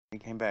He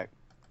came back.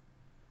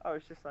 Oh,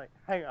 it's just like,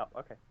 hang up.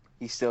 Okay.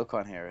 He still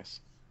can't hear us.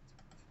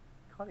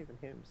 Can't even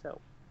hear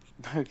himself.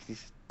 No, 'cause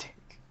he's a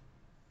dick.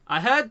 I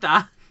heard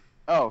that.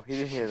 Oh, he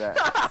did hear that.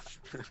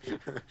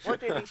 What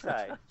did he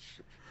say?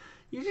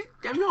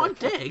 I'm not a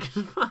dick.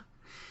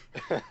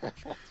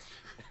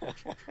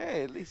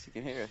 Hey, at least he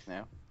can hear us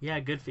now. Yeah,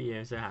 good for you.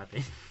 I'm so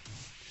happy.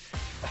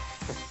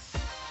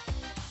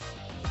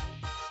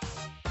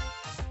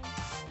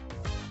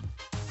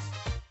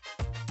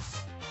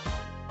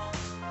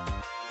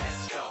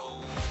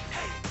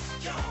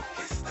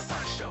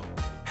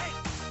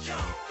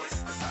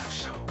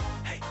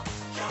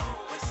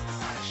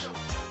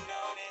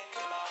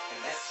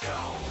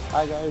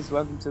 Hi guys,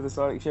 welcome to the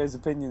Sonic Show's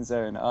Opinion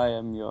Zone. I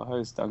am your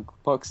host, Uncle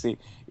Poxy,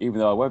 even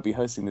though I won't be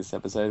hosting this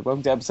episode.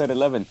 Welcome to episode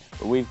 11,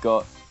 where we've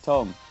got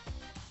Tom.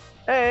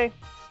 Hey.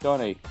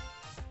 Donnie.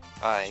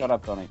 Hi. Shut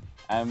up, Donnie.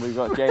 And we've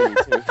got Jamie,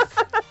 too. This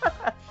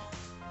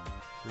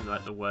is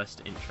like the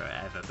worst intro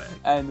ever, but...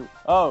 And,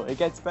 it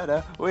gets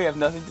better. We have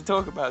nothing to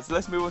talk about, so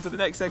let's move on to the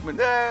next segment.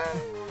 That's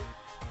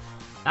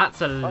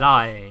a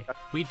lie.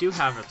 We do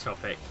have a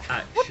topic,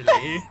 actually. What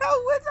the hell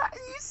was that?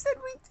 You said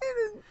we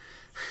didn't.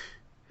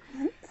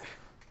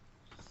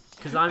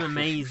 Because I'm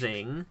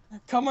amazing.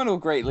 Come on, all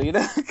great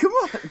leader. Come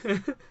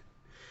on.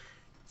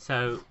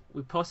 So,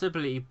 we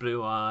possibly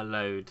blew our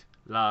load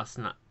last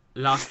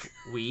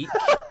week.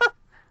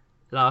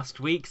 Last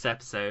week's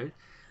episode.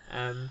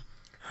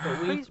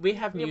 But we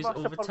have news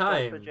all the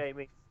time. For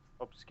Jamie's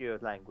obscure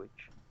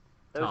language.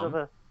 Those Tom, of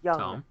a young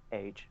Tom,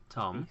 age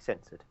Tom, be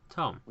censored.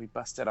 Tom, We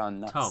busted our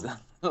nuts Tom.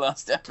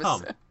 last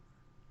episode.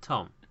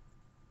 Tom.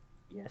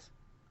 Yes.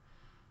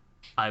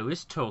 I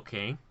was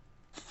talking.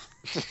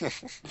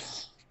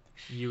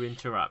 You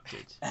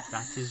interrupted.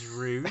 That is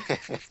rude,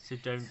 so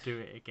don't do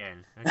it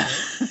again,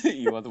 okay?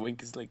 You are the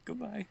Winkers Link.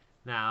 Goodbye.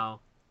 Now,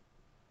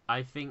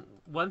 I think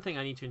one thing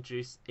I need to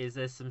introduce is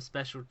there's some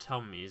special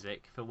Tom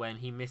music for when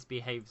he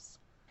misbehaves,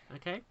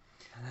 okay?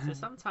 So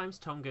sometimes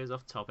Tom goes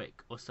off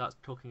topic or starts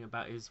talking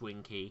about his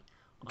Winky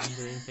or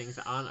doing things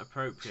that aren't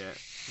appropriate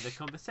for the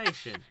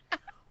conversation.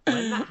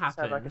 When that happens...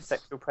 Sound like a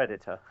sexual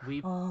predator.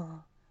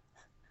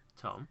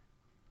 Tom,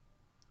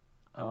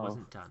 I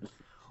wasn't done.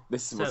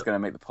 This is what's going to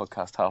make the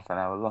podcast half an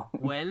hour long.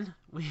 When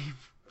we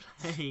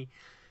play...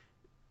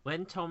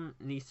 When Tom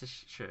needs to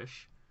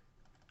shush,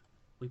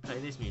 we play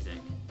this music,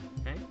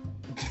 okay?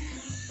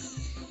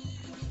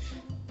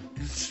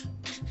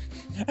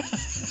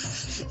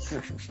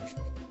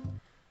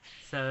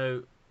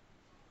 So,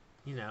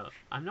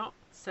 I'm not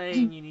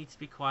saying you need to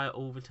be quiet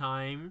all the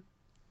time,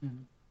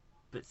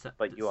 but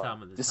you are.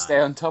 some of the Just time. stay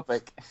on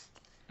topic.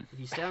 If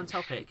you stay on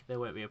topic, there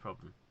won't be a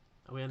problem.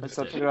 Are we Let's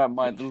start understood? talking about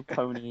My Little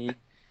Pony,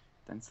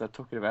 then start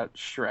talking about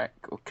Shrek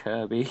or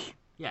Kirby,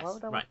 Yes, Why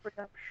would I right. want to bring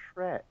up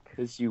Shrek?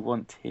 because you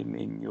want him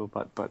in your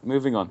butt. But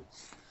moving on.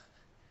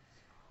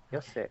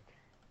 You're sick.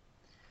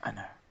 I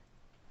know.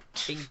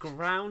 In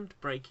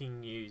groundbreaking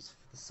news for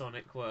the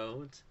Sonic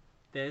world,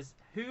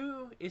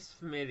 who is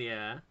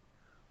familiar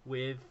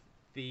with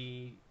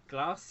the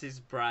glasses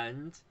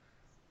brand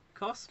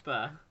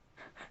Cosper?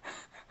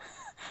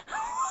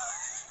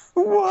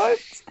 What?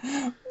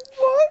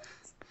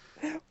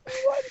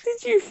 What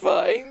did you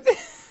find?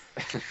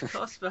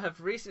 Cosper have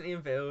recently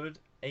unveiled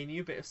a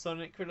new bit of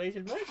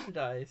Sonic-related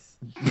merchandise.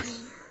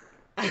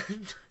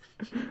 And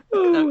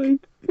Oh my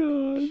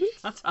god.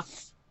 shut up.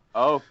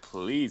 Oh,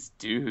 please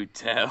do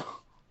tell.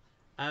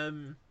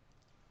 I'm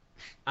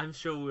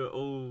sure we're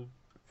all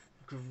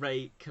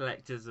great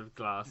collectors of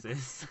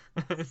glasses.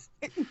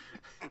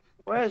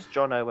 Where's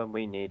Jono when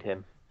we need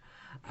him?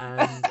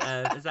 And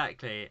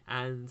exactly.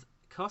 And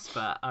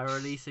Cosper are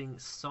releasing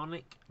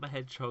Sonic the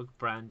Hedgehog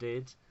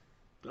branded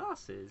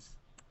glasses.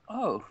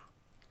 Oh,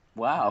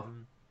 wow.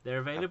 They're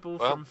available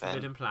Well, from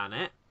Forbidden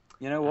Planet.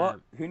 You know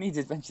what? Who needs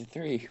Adventure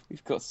 3?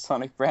 We've got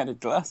Sonic branded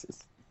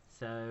glasses.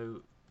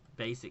 So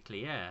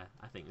basically, yeah,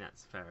 I think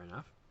that's fair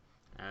enough.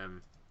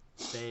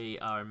 They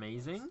are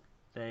amazing.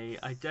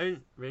 I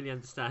don't really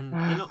understand.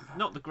 They're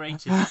not the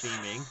greatest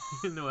theming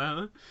in the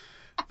world,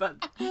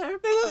 but They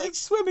look like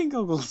swimming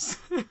goggles.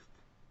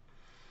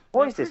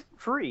 What is this?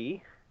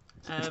 Free?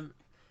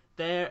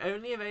 They're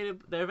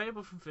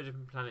available from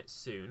Forbidden Planet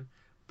soon,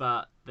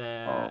 but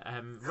they're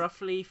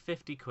roughly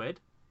 50 quid.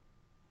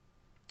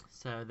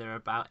 So they're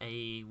about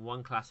a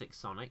one classic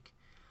Sonic.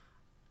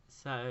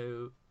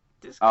 So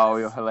this Oh,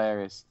 you're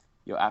hilarious.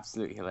 You're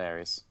absolutely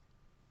hilarious.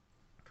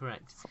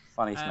 correct.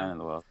 Funniest man in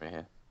the world right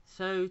here.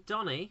 So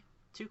Donnie,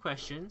 2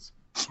 questions.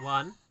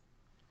 1,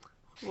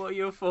 what are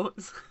your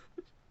thoughts?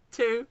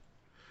 2,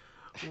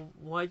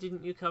 why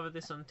didn't you cover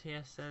this on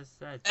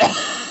TSSZ?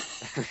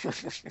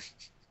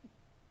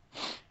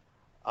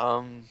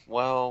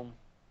 Well,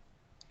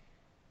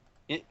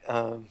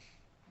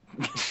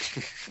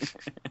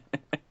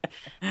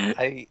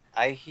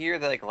 I hear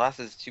that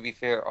glasses, to be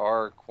fair,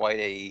 are quite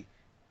a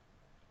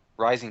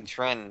rising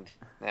trend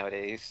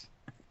nowadays.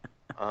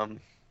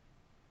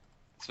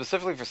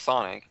 Specifically for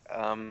Sonic.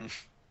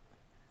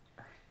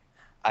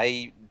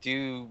 I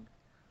do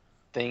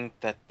think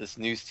that this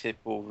news tip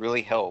will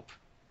really help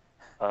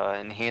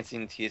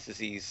enhancing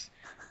TSSC's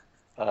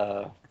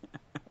I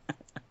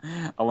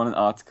want an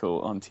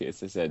article on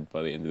TSSN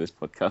by the end of this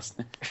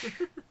podcast.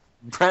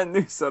 Brand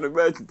new Sonic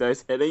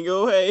merchandise heading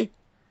away.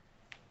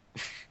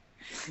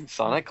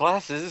 Sonic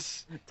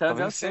glasses. Turns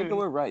Coming out soon. Sega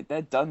were right.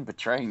 They're done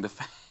betraying the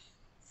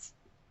fans.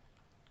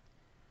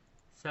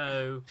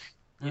 So,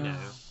 you know,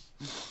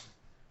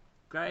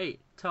 great,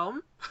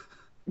 Tom.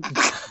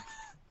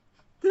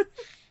 Wait,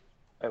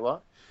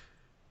 what?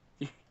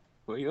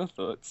 What are your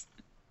thoughts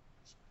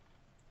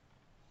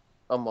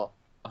On what?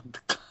 on the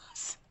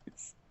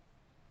glasses?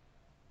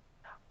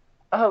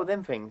 Oh,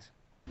 them things.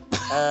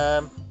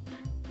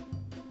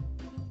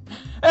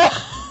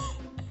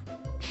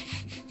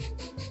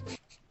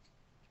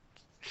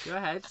 Go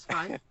ahead, it's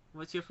fine.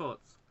 What's your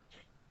thoughts?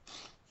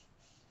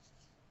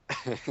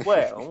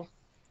 Well,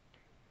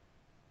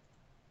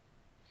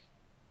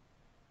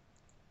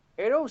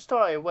 it all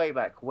started way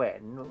back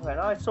when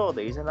I saw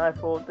these and I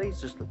thought these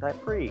just look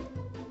like free.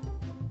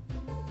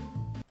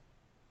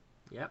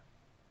 Yep,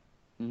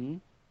 Mm-hmm.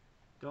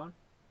 go on.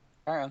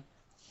 Carry on.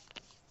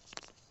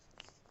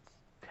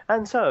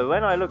 And so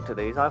when I looked at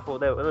these, I thought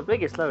they were the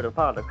biggest load of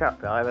pile of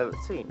crap that I've ever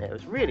seen. It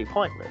was really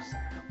pointless.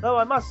 Though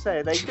I must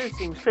say, they do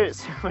seem very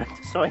similar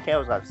to something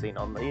else I've seen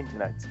on the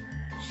internet.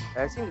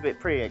 It seems a bit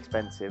pretty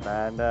expensive,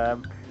 and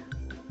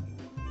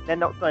they're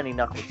not Bernie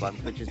Knuckles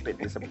ones, which is a bit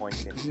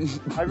disappointing.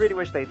 I really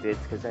wish they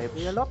did, because they'd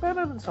be a lot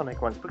better than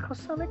Sonic ones, because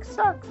Sonic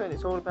sucks, and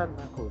it's all about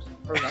Knuckles.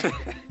 Fair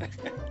enough.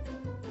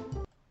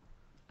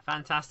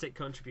 Fantastic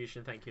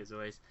contribution, thank you as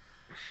always.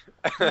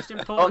 Most On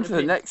important. to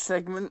the next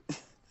segment.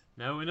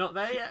 No, we're not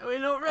there yet. We're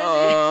not ready.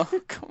 Oh,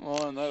 come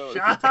on. I don't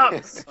Shut want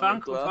up, to take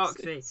Uncle glasses.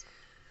 Foxy.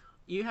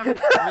 You haven't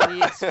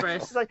really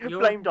expressed It's like, your.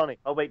 blame Donnie.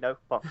 Oh, wait, no,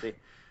 Foxy.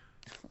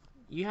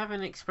 You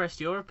haven't expressed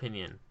your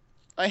opinion.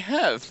 I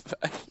have.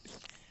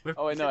 We're-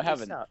 Oh, no, I They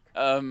haven't. suck.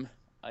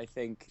 I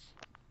think.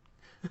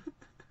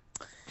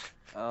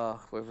 Oh,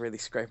 we're really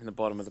scraping the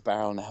bottom of the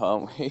barrel now,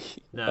 aren't we?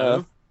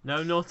 No,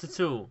 no, not at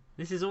all.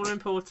 This is all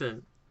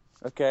important.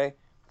 Okay.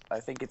 I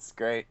think it's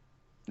great.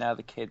 Now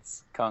the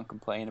kids can't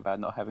complain about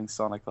not having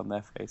Sonic on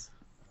their face.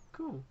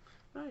 Cool.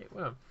 Right.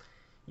 Well,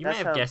 you That may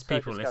have sounds guessed so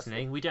people disgusting.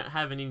 listening. We don't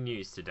have any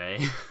news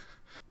today.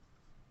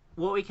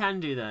 What we can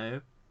do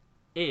though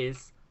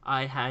is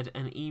I had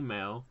an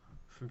email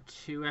from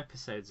 2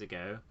 episodes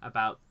ago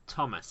about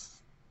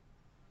Thomas.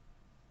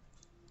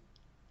 You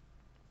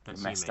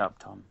That's messed mate. up,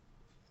 Tom.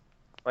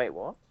 Wait,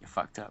 what? You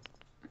fucked up.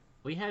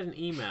 We had an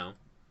email.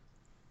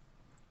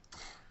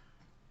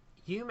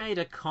 You made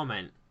a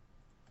comment.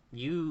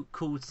 You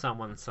called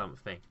someone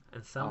something,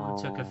 and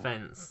someone took Oh.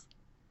 offence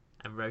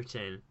and wrote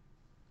in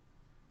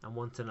and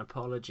want an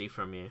apology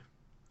from you.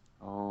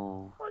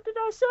 Oh. What did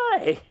I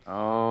say?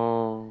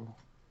 Oh.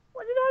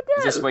 What did I do?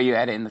 Is this where you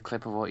edit in the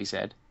clip of what you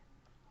said?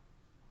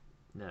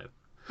 No.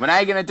 When are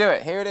you going to do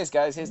it? Here it is,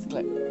 guys. Here's the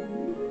clip.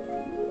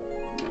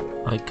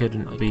 I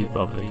couldn't be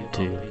bothered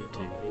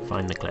to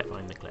find the clip.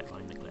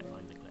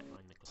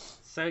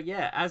 So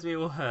yeah, as we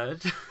all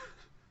heard,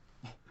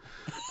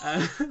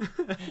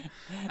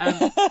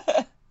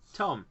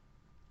 Tom,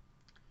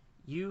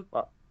 you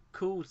What?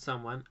 called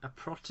someone a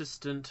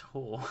Protestant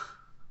whore.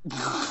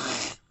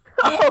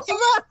 Oh,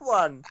 that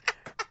one!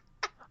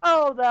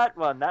 Oh, that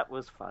one. That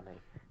was funny.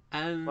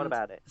 And What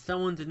about it?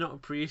 someone did not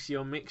appreciate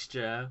your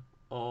mixture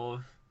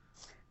of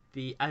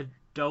the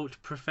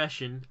adult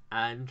profession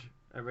and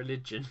a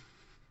religion.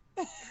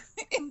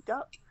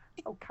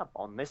 Oh, come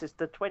on. This is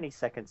the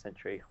 22nd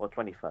century. Or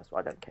 21st.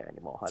 I don't care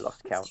anymore. I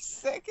lost count.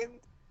 Second.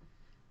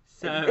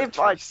 So,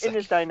 In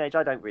this day and age,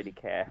 I don't really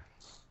care.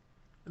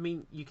 I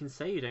mean, you can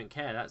say you don't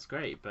care, that's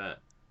great, but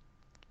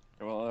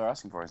Well, all they're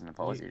asking for is an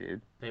apology,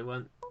 dude. they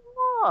want...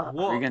 What? Are you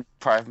What, going to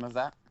deprive them of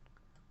that?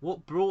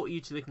 what brought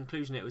you to the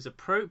conclusion it was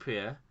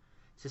appropriate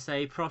to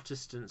say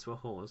Protestants were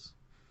whores?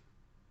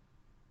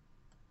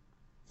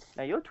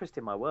 Now, you're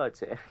twisting my words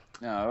here.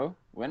 No,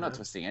 we're not No.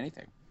 twisting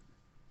anything.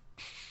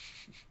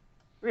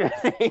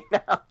 Really?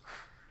 Now?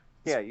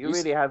 Yeah, you You s-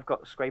 really have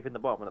got scraping the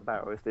bottom of the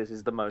barrel if this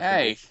is the most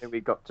Hey. important thing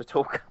we've got to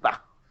talk about.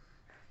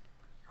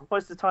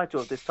 What's the title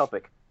of this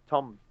topic?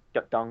 Tom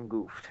got done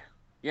goofed.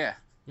 Yeah.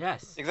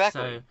 Yes.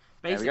 Exactly. So, we go.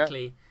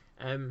 basically,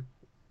 I New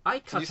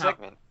cut out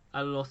segment.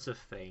 a lot of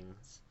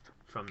things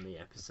from the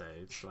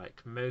episodes,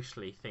 like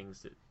mostly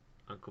things that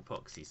Uncle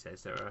Poxy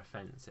says that are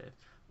offensive.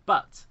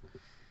 But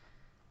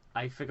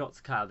I forgot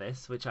to cut out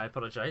this, which I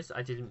apologise.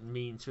 I didn't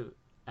mean to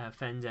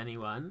offend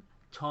anyone.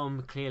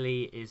 Tom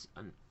clearly is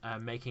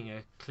making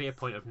a clear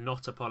point of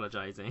not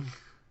apologising.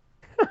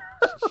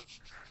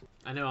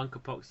 I know Uncle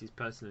Poxy's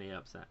personally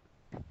upset.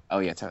 Oh,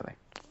 yeah, totally.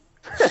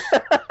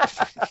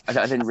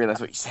 I didn't realise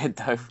what you said,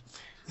 though.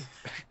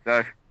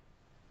 No.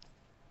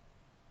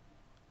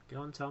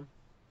 Go on, Tom.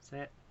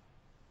 Say it.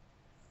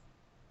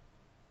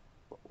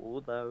 For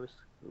all those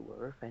who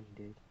were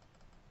offended,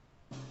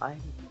 I'm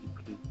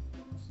deeply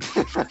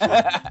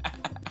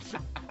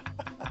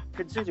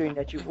considering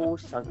that you all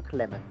sunk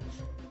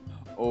lemons.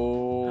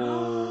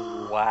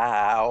 Oh.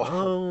 Wow.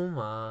 Oh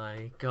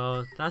my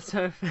god, that's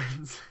so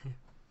offensive.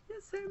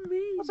 You're so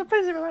mean. What's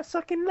offensive about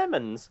sucking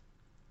lemons?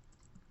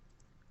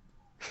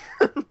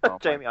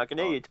 Jamie, I can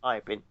hear you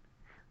typing.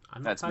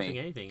 I'm not That's typing me.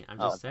 anything.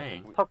 I'm Oh, just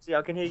saying. Poxy,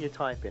 I can hear you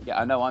typing. Yeah,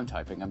 I know I'm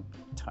typing. I'm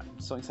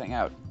sorting something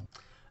out.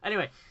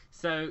 Anyway,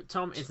 so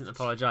Tom isn't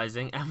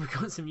apologising, and we've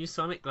got some new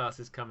Sonic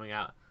glasses coming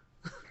out.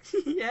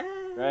 Yay!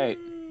 Great.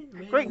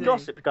 Great Amazing.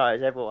 gossip,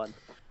 guys, everyone.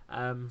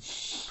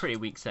 Pretty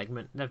weak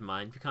segment. Never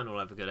mind. We can't all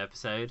have a good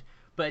episode.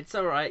 But it's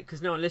alright,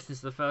 because no one listens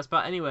to the first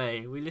part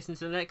anyway. We listen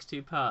to the next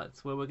two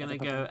parts, where we're going to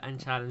go and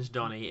challenge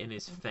Donnie in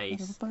his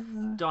face.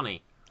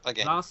 Donnie,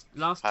 Again. last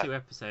Hi. 2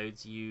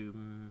 episodes you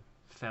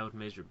failed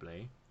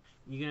miserably.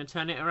 You going to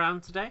turn it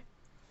around today?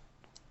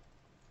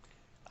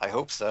 I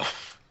hope so.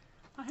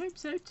 I hope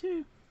so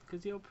too,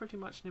 because you're pretty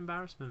much an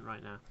embarrassment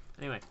right now.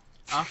 Anyway,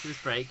 after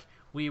this break,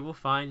 we will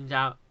find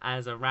out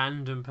as a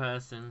random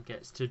person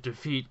gets to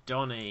defeat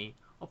Donnie,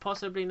 or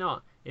possibly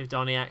not, if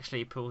Donnie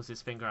actually pulls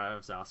his finger out of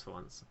his ass for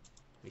once.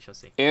 We shall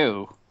see.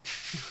 Ew.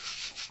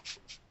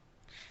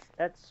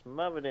 That's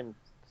smothered in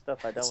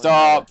stuff I don't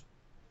Stop.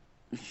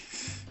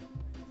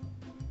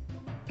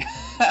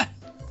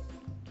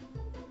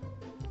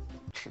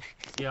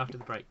 See you after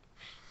the break.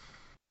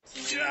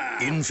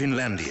 In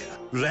Finlandia,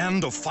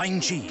 land of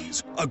fine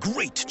cheese, a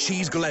great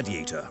cheese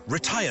gladiator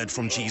retired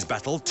from cheese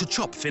battle to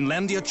chop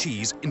Finlandia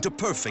cheese into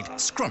perfect,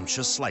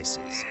 scrumptious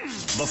slices.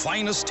 The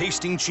finest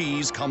tasting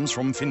cheese comes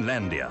from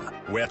Finlandia,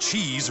 where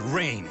cheese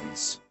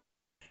reigns.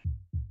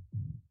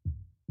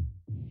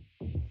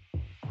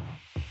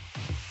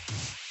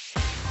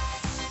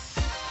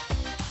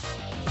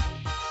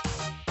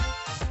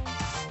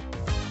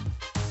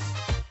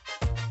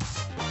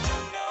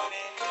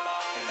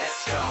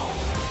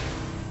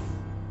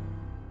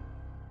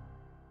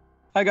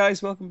 Hi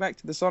guys, welcome back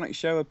to the Sonic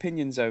Show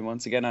Opinion Zone.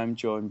 Once again, I'm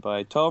joined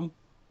by Tom,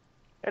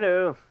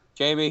 Hello.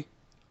 Jamie,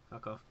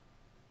 Fuck off.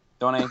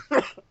 Donnie.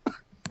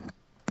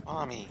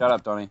 Mommy. Shut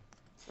up, Donnie.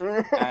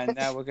 And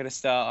now we're going to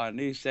start our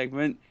new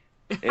segment.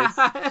 It's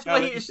Wait,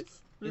 challenge,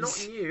 it's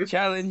not you.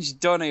 challenge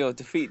Donnie or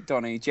defeat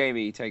Donnie.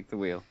 Jamie, take the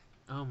wheel.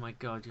 Oh my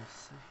god, you're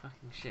so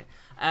fucking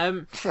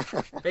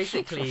shit.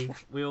 Basically,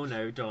 we all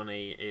know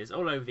Donnie is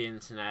all over the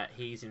internet.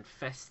 He's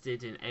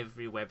infested in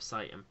every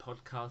website and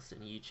podcast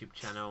and YouTube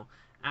channel,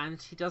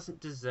 and he doesn't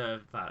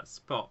deserve that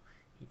spot.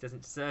 He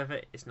doesn't deserve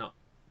it. It's not.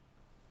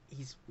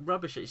 He's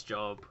rubbish at his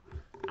job,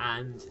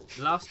 and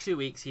the last 2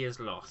 weeks he has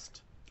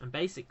lost. And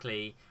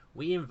basically,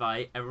 we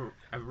invite a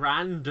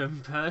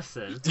random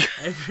person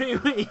every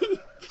week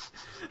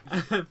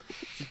to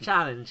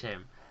challenge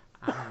him.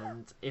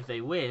 And if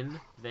they win,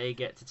 they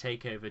get to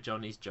take over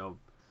Johnny's job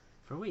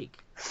for a week.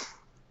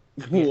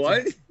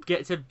 And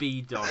get to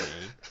be Donnie.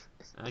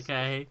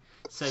 Okay?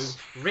 So,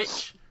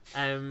 Rich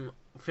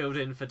filled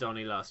in for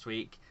Donnie last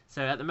week.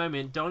 So, at the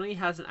moment, Donnie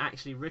hasn't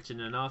actually written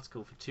an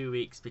article for 2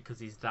 weeks because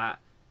he's that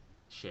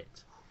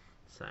shit.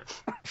 So,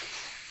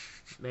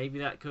 maybe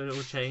that could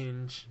all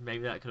change.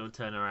 Maybe that could all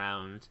turn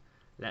around.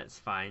 Let's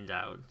find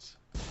out.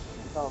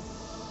 Oh,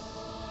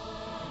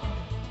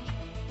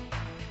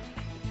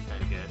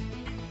 So good.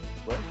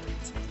 Welcome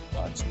to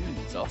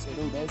Cartoons, also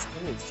known as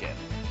Clothes Channel.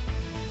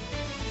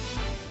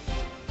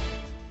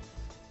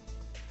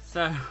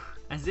 So,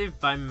 as if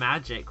by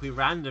magic, we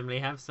randomly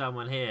have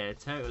someone here,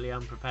 totally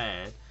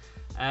unprepared.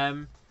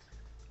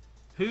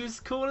 Who's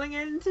calling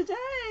in today?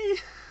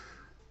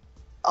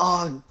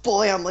 Oh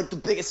boy, I'm like the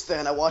biggest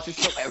fan. I watch your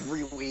show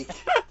every week.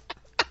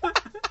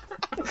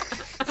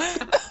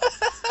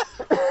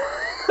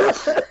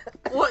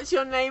 What's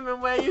your name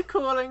and where are you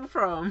calling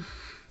from?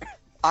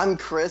 I'm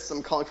Chris.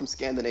 I'm calling from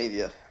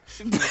Scandinavia.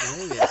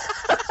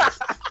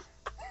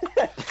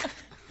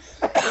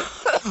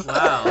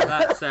 Wow,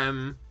 that's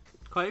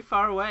quite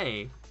far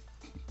away.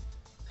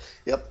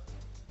 Yep.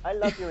 I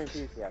love your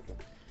enthusiasm.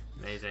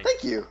 Amazing.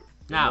 Thank you. More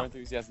Now,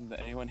 enthusiasm than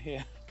anyone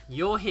here.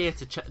 you're here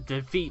to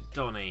defeat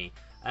Donnie.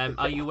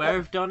 Are you aware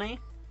of Donnie?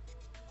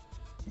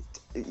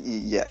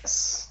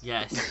 Yes.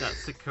 Yes,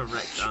 that's the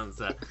correct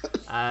answer.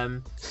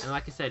 And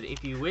like I said,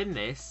 if you win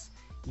this,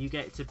 you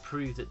get to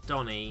prove that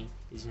Donnie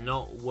is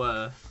not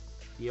worth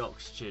the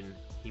oxygen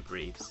he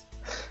breathes.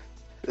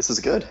 This is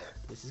good.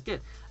 This is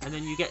good. And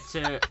then you get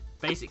to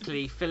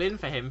basically fill in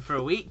for him for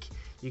a week.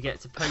 You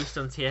get to post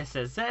on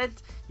TSSZ.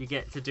 You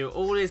get to do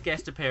all his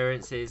guest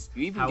appearances.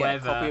 You even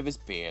However, get a copy of his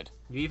beard.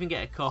 you even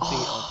get a copy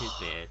of his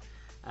beard.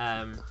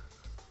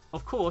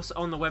 Of course,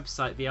 on the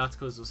website, the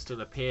articles will still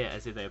appear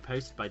as if they were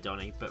posted by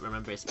Donnie, but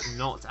remember, it's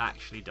not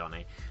actually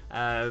Donnie.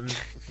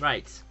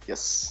 Right.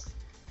 Yes.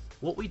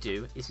 What we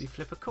do is we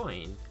flip a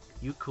coin.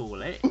 You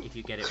call it. If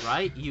you get it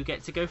right, you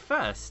get to go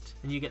first,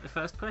 and you get the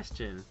first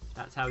question.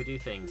 That's how we do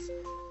things.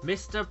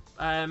 Mr.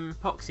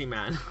 Poxy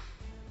Man,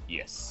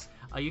 Yes.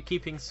 are you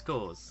keeping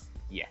scores?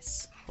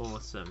 Yes.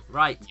 Awesome.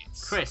 Right,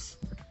 Yes. Chris,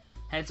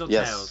 heads or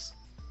Yes. tails?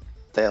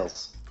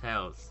 Tails.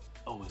 Tails.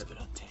 Always been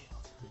on tail.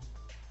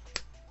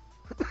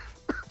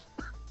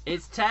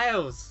 It's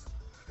tails!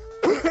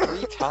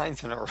 3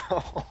 times in a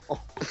row.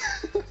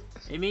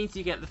 It means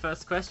you get the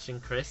first question,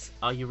 Chris.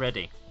 Are you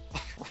ready?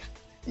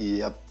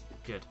 Yep.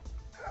 Good.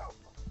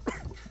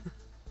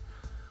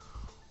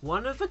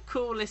 One of the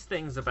coolest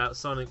things about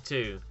Sonic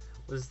 2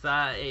 was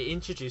that it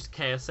introduced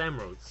Chaos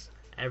Emeralds.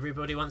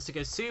 Everybody wants to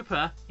go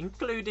super,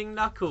 including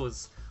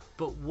Knuckles.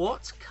 But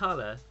what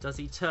colour does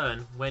he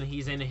turn when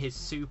he's in his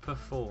super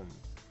form?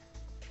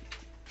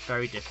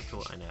 Very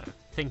difficult, I know.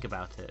 Think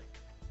about it.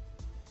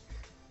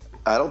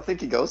 I don't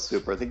think he goes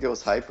super. I think he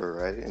goes hyper,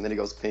 right? And then he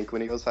goes pink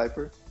when he goes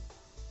hyper.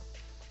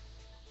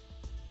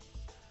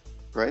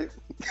 Right?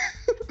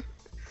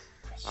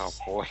 Oh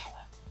boy.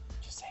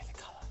 Just say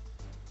the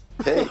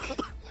color. Pink.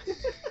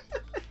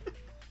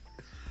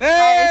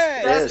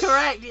 That's Yes.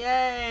 correct,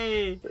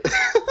 yay!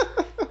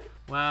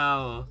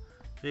 Wow.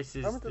 This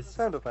is... How much does the This...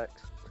 sound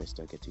effects? Chris,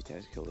 don't get too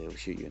technical. It'll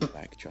shoot you in the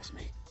back. Trust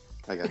me.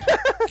 I got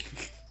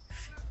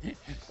you.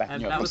 Back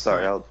And you that up. I'm was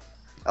sorry. correct.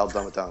 I'll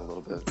dumb it down a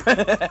little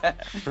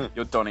bit.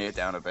 You're donning it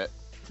down a bit.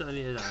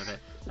 Totally out of it.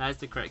 That is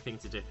the correct thing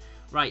to do.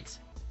 Right,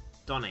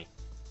 Donnie,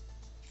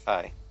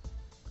 Hi.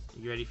 are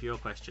you ready for your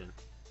question?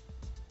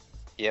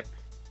 Yep.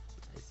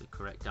 It's the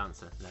correct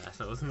answer. No,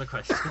 that wasn't the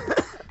question.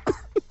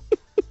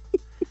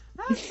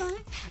 That's funny.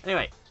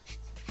 Anyway,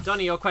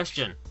 Donnie, your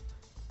question.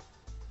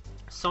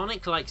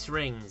 Sonic likes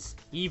rings,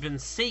 even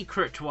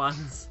secret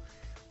ones.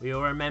 We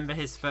all remember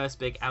his first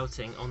big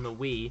outing on the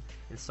Wii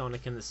in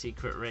Sonic and the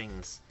Secret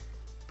Rings.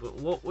 But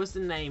what was the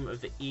name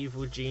of the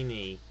evil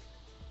genie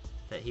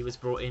that he was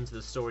brought into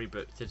the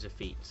storybook to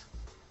defeat?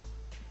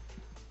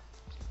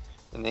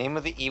 The name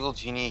of the evil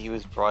genie he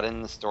was brought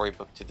in the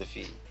storybook to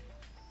defeat.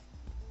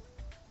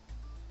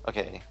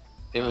 Okay.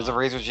 It was a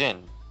Razor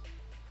Jin.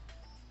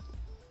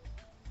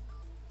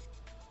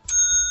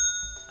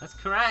 That's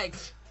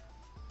correct!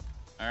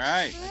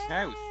 Alright,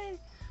 okay. Yay!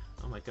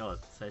 Oh my god,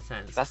 so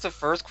tense. That's the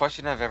first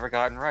question I've ever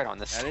gotten right on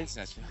this. That is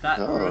actually. That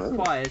Oh, really?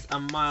 requires a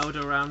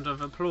milder round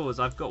of applause.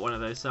 I've got one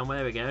of those somewhere.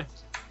 There we go.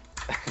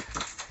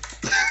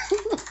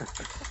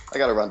 I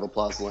got a round of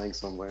applause laying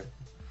somewhere.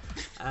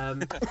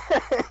 Um,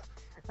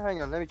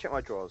 Hang on, let me check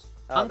my drawers.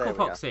 Uncle there we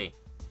go. Poxy,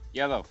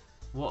 Yellow.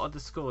 what are the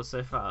scores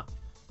so far?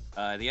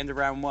 The end of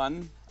round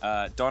 1,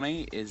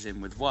 Donnie is in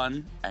with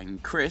 1,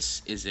 and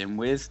Chris is in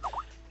with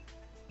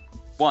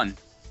 1.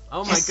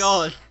 Oh my Yes!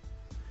 god,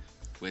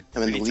 We're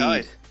I'm in the pretty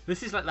lead. tied.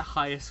 this is like the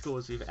highest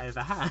scores we've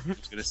ever had. I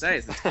was gonna say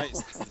it's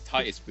the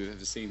tightest we've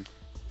ever seen.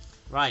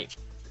 Right,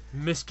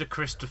 Mr.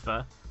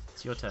 Christopher,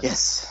 it's your turn.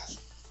 Yes.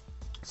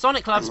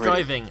 Sonic loves I'm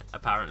ready. driving,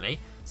 apparently.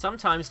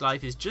 Sometimes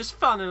life is just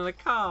fun in a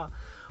car.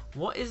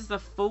 What is the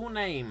full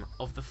name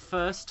of the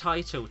first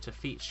title to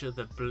feature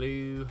the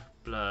blue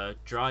blur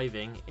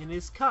driving in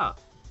his car?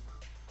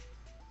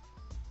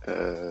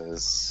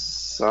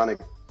 Sonic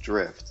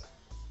Drift.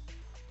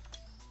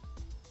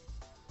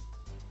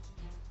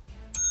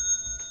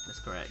 That's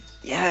correct.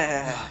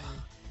 Yeah.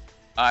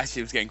 I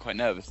actually was getting quite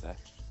nervous there.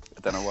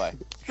 I don't know why.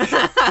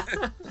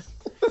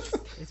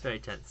 It's very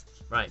tense.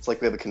 Right, It's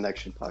like we have a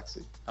connection,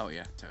 Poxy. Oh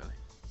yeah, totally.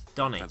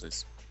 Donnie.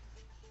 Brothers.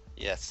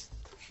 Yes.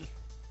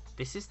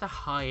 This is the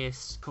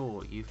highest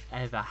score you've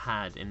ever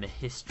had in the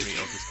history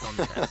of this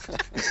contest.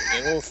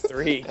 In all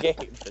 3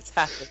 games that's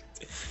happened.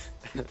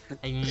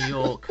 And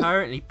you're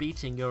currently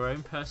beating your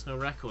own personal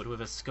record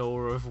with a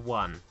score of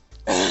 1.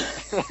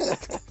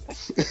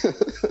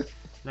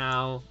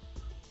 Now,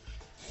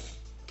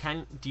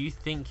 do you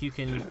think you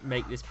can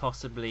make this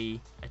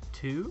possibly a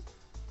 2?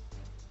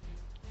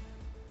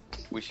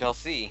 We shall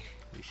see.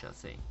 We shall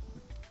see.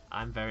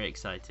 I'm very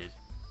excited.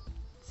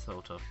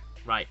 Sort of.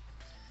 Right.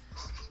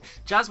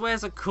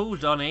 Jazzwares are cool,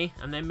 Donnie,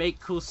 and they make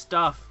cool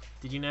stuff.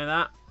 Did you know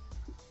that?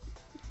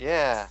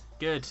 Yeah.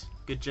 Good.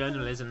 Good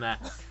journalism there.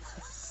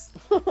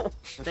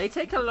 They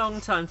take a long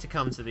time to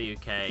come to the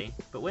UK,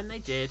 but when they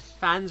did,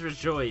 fans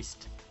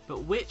rejoiced.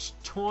 But which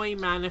toy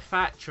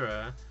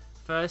manufacturer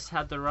first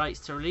had the rights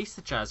to release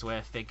the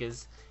Jazzware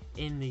figures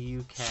in the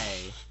UK?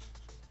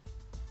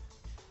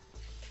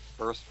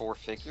 First 4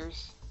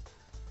 figures?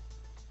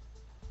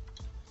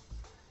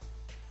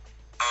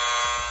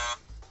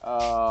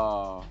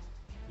 Oh.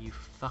 You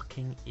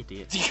fucking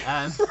idiot.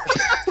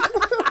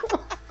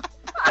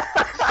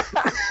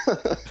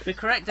 The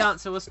correct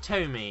answer was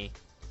Tomy.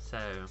 So...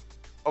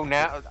 Oh,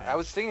 now I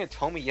was thinking of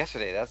Tomy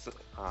yesterday. That's.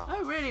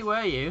 Oh, really,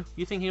 were you?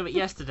 You thinking of it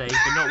yesterday,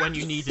 but not when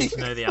you needed to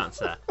know the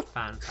answer.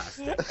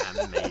 Fantastic.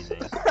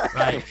 Amazing.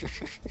 Right.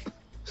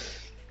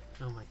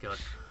 Oh my god.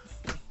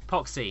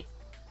 Poxy,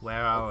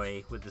 where are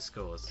we with the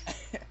scores?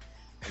 At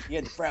the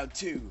end of round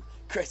 2,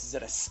 Chris is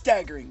at a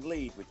staggering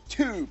lead with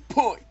 2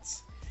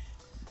 points.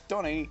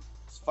 Donnie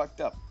is fucked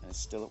up and is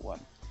still at 1.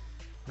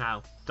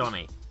 Now,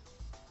 Donnie,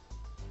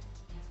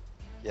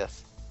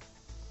 Yes.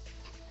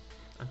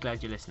 I'm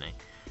glad you're listening.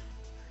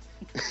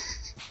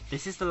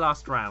 This is the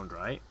last round,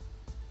 right?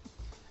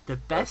 The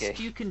best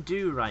Okay. you can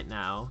do right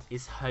now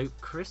is hope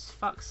Chris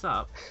fucks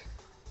up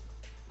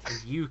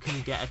and you can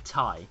get a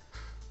tie.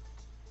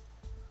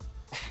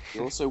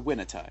 You also win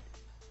a tie.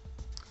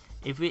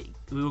 If we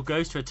will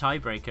go to a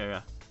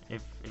tiebreaker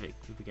if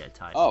we get a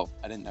tie. Oh,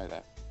 I didn't know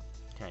that.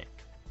 Okay.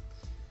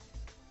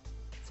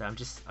 So I'm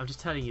just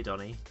telling you,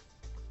 Donnie.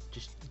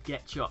 Just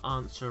get your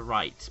answer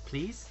right,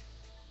 please.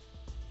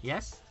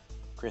 Yes.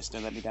 Chris,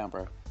 don't let me down,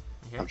 bro.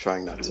 Okay. I'm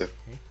trying not to.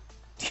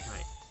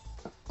 Right.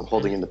 I'm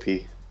holding in the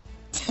pee.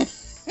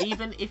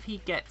 even if he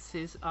gets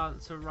his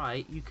answer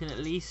right, you can at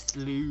least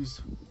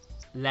lose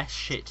less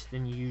shit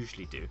than you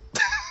usually do.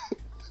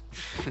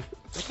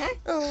 Okay?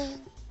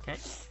 Okay.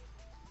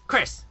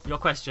 Chris, your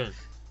question.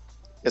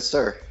 Yes,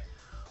 sir.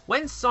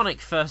 When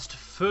Sonic first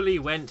fully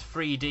went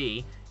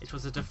 3D, it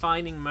was a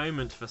defining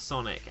moment for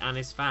Sonic and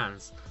his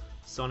fans.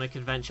 Sonic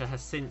Adventure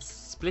has since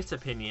split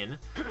opinion,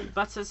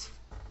 but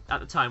at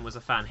the time was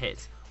a fan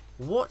hit.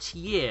 What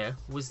year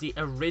was the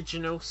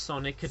original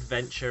Sonic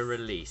Adventure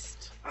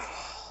released?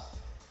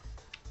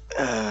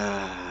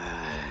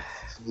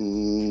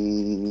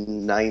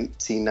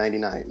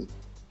 1999.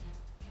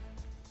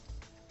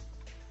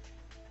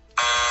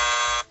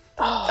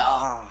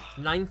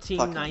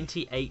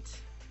 1998,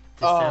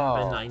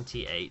 December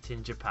 98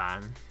 in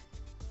Japan.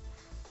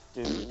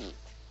 Dude.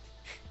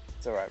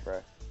 It's alright,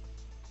 bro.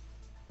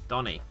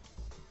 Donnie,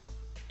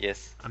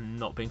 Yes. I'm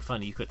not being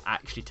funny, you could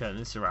actually turn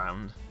this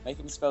around. Make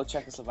him spell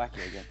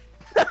Czechoslovakia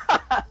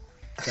again.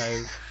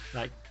 So,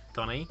 like,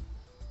 Donnie,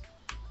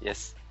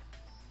 Yes.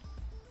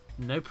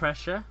 no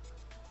pressure,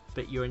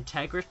 but your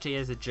integrity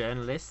as a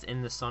journalist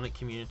in the Sonic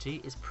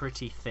community is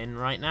pretty thin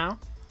right now.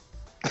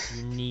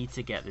 You need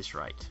to get this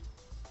right.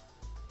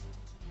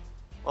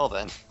 Well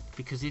then.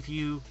 Because if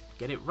you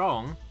get it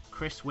wrong,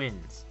 Chris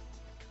wins.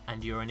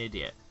 And you're an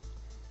idiot.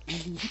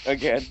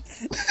 Again.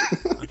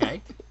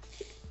 Okay?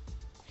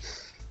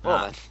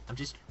 Well then. I'm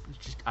just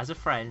as a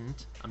friend,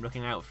 I'm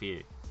looking out for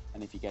you.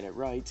 And if you get it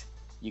right,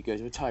 you go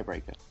to a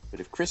tiebreaker. But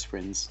if Chris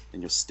wins,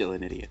 then you're still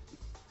an idiot.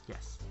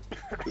 Yes.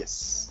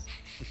 Yes.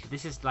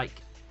 This is like,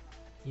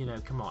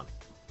 come on.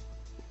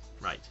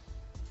 Right.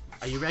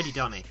 Are you ready,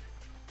 Donnie?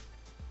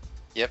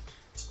 Yep.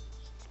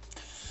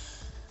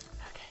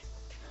 Okay.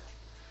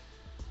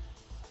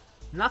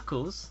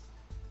 Knuckles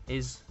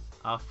is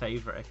our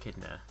favourite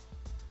echidna,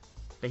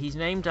 but he's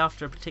named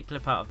after a particular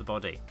part of the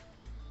body.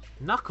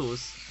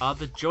 Knuckles are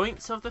the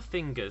joints of the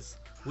fingers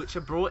which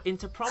are brought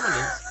into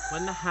prominence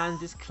when the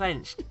hand is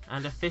clenched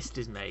and a fist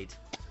is made.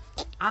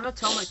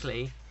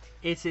 Anatomically,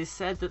 it is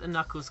said that the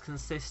knuckles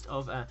consist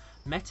of a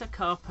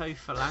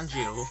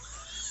metacarpophalangeal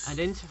and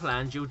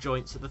interphalangeal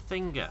joints of the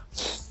finger.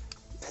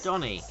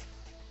 Donnie,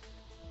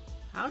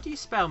 how do you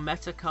spell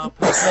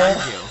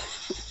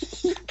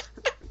metacarpophalangeal?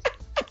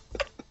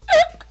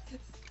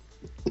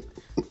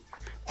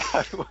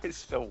 How do I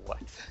spell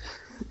what?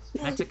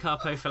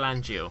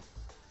 Metacarpophalangeal.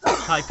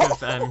 Type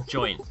of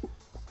joint.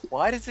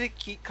 Why does it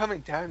keep coming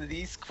down to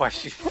these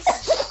questions?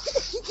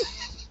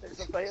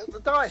 It's a bait of the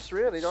dice,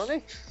 really,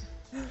 Donnie.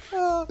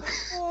 Oh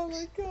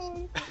my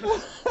god.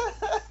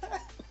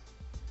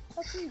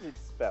 How do you even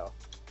spell?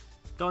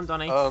 Go on,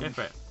 Donnie, go Um,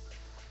 for it.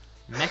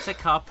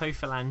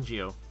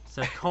 Metacarpophalangeal. It's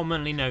a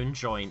commonly known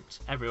joint.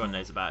 Everyone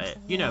knows about it.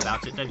 You know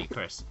about it, don't you,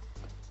 Chris?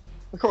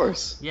 Of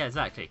course. Yeah,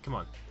 exactly. Come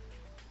on.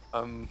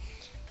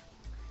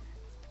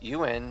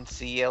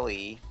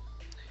 UNCLEPOXXY.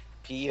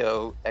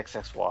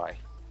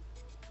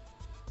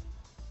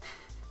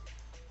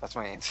 That's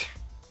my answer.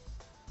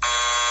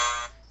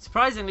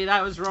 Surprisingly,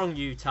 that was wrong,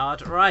 you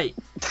tard. Right.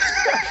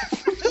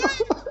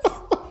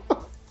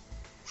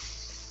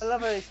 I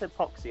love how they said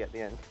Poxy at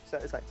the end. So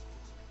it's like,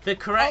 The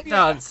correct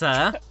yeah.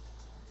 answer,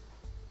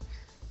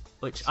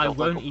 which I Spelled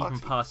won't like a even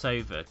poxy. pass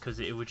over because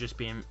it would just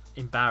be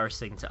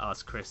embarrassing to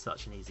ask Chris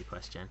such an easy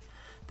question.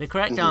 The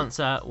correct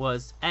answer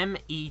was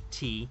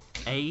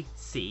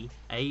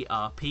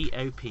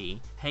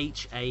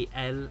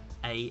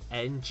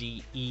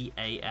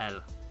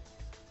METACARPOPHALANGEAL.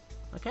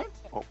 Okay?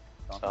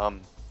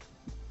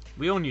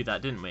 We all knew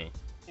that, didn't we?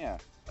 Yeah.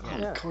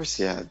 Yeah. Of course,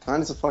 yeah.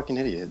 Donnie's a fucking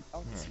idiot. I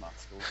went to smart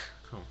school.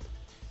 So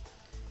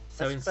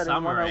That's in spelling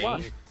summary,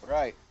 101.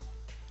 Right.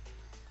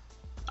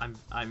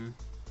 I'm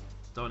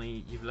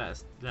Donnie, you've let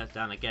us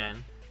down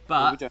again. What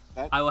are we But doing with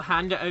that? I will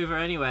hand it over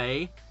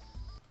anyway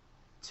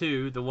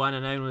to the one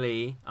and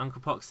only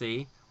Uncle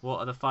Poxy. What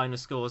are the final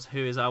scores?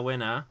 Who is our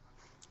winner?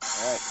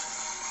 Alright.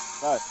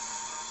 So,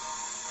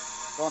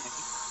 Donnie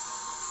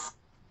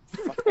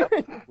fucked up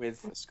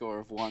with a score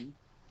of 1.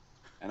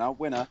 And our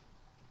winner,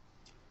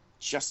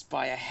 just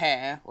by a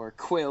hair, or a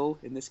quill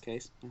in this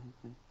case,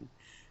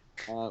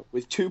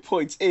 with 2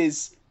 points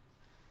is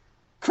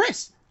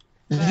Chris!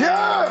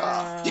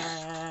 Yeah! Yay!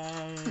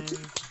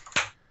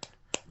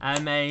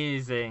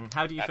 Amazing.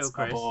 How do you That's feel,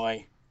 Chris? my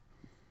boy.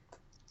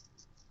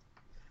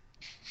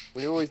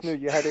 we always knew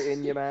you had it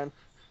in you, man.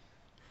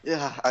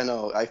 Yeah, I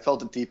know. I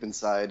felt it deep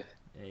inside.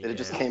 There you It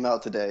just go. came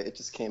out today. It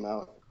just came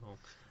out. Cool.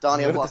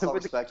 Donnie, I've lost all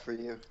respect for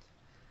you.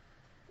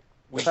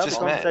 We've We had a just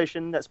met.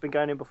 conversation that's been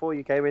going on before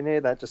you came in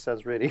here. That just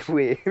sounds really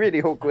weird,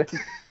 really awkward.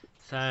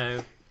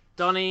 So,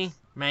 Donnie,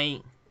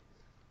 mate,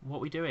 what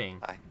are we doing?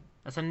 Hi.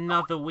 That's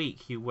another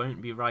week you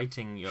won't be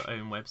writing your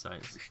own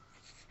websites.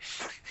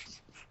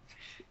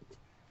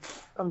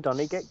 I'm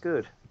Donnie, get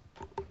good.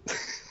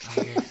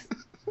 Alright.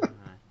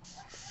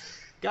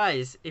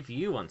 Guys, if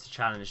you want to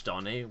challenge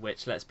Donnie,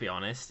 which, let's be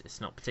honest, it's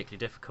not particularly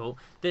difficult,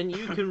 then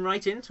you can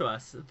write into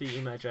us. The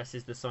email address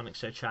is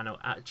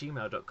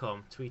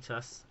thesonicshowchannel@gmail.com. Tweet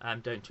us.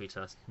 Don't tweet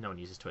us. No one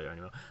uses Twitter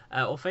anymore.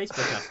 Or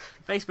Facebook us.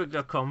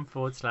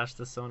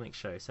 Facebook.com/The Sonic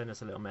Show. Send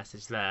us a little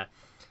message there.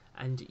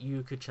 and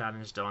you could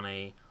challenge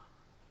Donny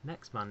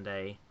next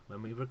Monday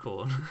when we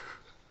record.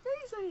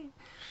 Easy.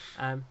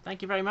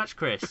 Thank you very much,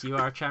 Chris. You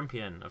are a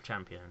champion of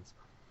champions.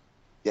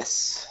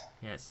 Yes.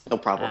 Yes. No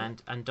problem.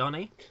 And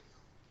Donny?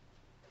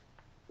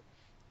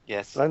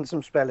 Yes. Learn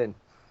some spelling.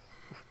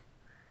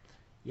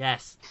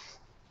 Yes.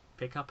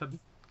 Pick up a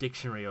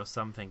dictionary or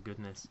something,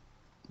 goodness.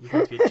 You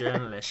want to be a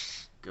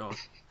journalist. God.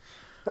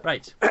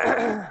 Right.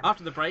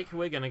 After the break,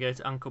 we're going to go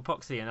to Uncle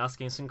Poxy and ask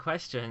him some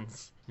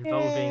questions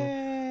involving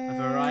a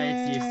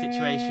variety of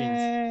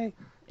situations,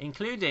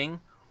 including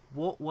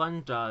what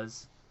one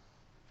does.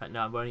 In fact,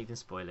 no, I won't even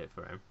spoil it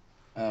for him.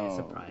 Oh.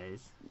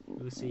 Surprise.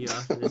 We'll see you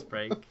after this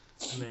break.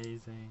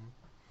 Amazing.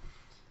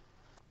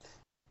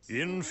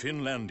 In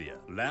Finlandia,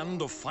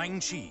 land of fine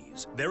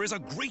cheese, there is a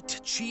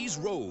great cheese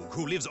rogue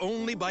who lives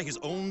only by his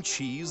own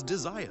cheese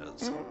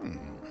desires.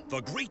 The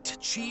great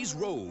cheese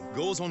rogue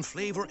goes on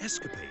flavor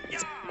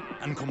escapades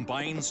and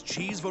combines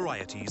cheese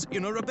varieties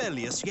in a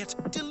rebellious yet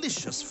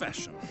delicious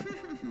fashion.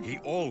 He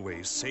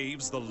always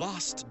saves the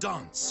last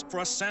dance for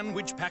a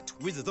sandwich packed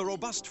with the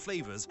robust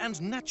flavors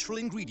and natural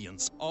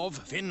ingredients of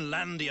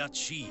Finlandia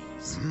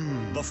cheese.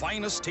 The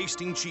finest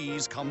tasting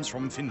cheese comes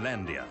from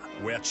Finlandia,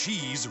 where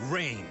cheese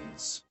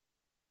reigns.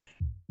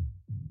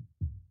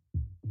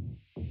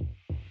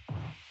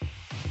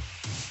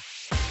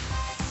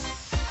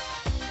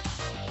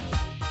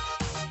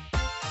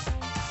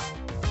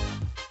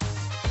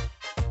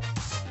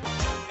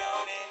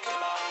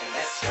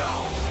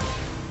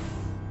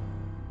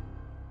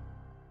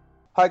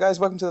 Hi guys,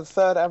 welcome to the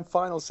third and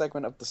final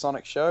segment of the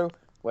Sonic Show,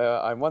 where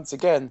I'm once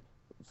again,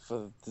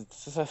 for the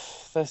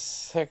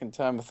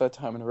third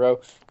time in a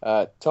row,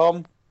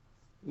 Tom,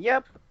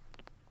 Yep.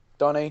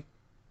 Donny,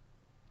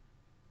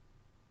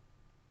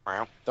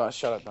 Wow.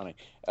 shut up, Donny,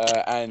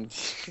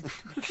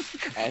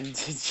 and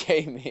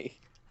Jamie.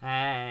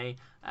 Hey.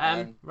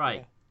 Right.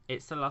 Yeah.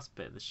 It's the last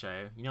bit of the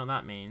show. You know what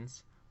that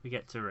means? We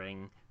get to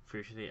ring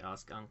through to the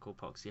Ask Uncle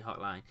Poxy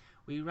hotline.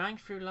 We rang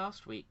through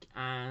last week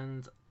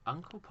and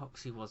Uncle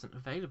Poxy wasn't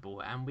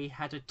available, and we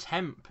had a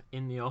temp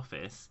in the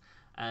office,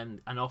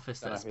 an office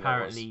Don't know that's who that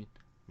apparently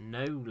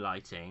no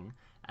lighting,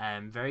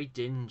 very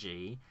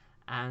dingy,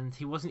 and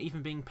he wasn't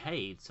even being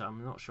paid, so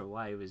I'm not sure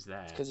why he was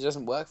there. Because it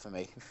doesn't work for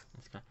me.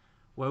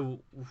 Well,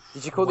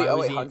 Did you call the why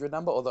was he- 0800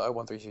 number or the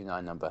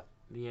 01329 number?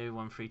 The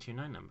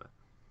 01329 number.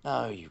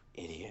 Oh, you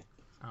idiot.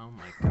 Oh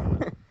my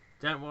god.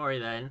 Don't worry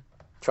then.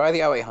 Try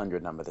the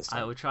 0800 number this I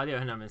time. will try the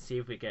other number and see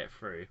if we get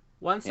through.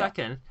 One Yeah.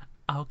 second.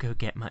 I'll go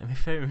get my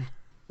phone.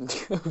 I'll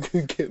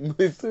go get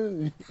my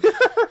phone.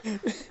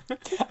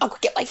 I'll go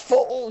get my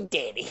phone,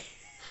 Daddy.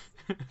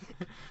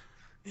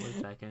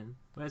 1 second.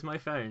 Where's my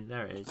phone?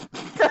 There it is.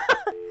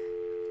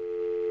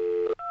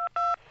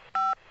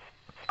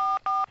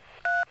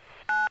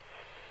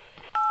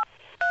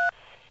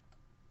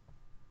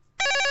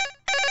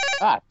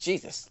 Ah,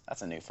 Jesus.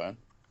 That's a new phone.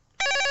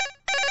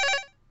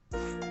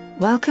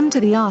 Welcome to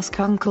the Ask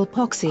Uncle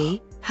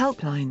Poxy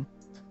helpline.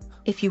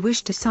 If you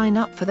wish to sign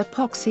up for the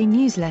Poxy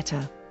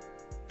newsletter,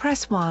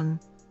 press 1.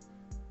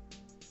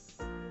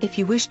 If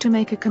you wish to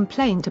make a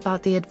complaint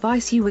about the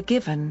advice you were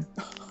given,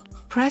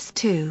 press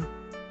 2.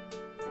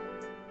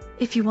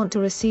 If you want to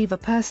receive a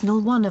personal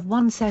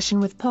one-of-one session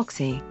with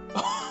Poxy,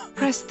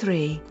 press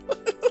 3.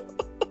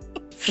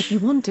 If you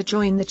want to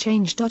join the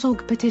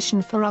Change.org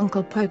petition for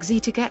Uncle Poxy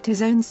to get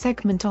his own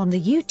segment on the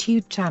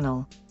YouTube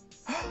channel,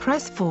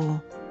 press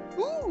 4.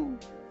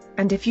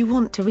 And if you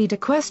want to read a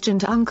question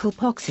to Uncle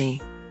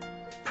Poxy,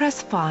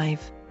 press 5.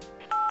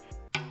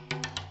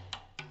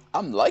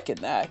 I'm liking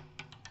that.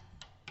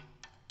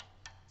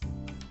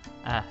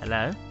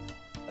 Hello?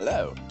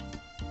 Hello.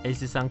 Is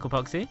this Uncle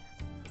Poxy?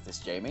 Is this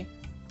Jamie?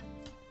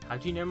 How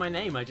do you know my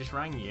name? I just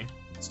rang you.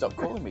 Stop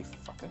calling me,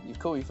 fucker. You've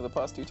called me for the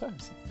past 2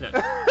 times. Look,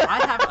 I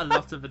have a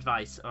lot of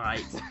advice,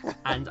 alright?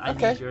 And I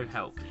Okay. need your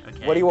help,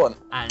 okay? What do you want?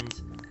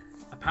 And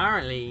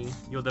apparently,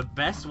 you're the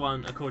best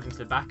one according to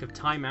the back of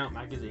Time Out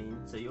magazine,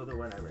 so you're the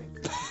one I ring.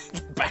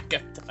 Back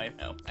up Time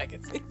Out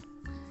magazine.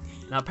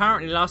 Now,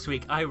 apparently last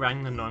week I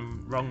rang the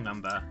wrong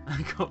number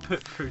and got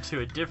put through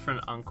to a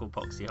different Uncle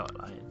Poxy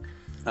hotline.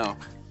 Oh,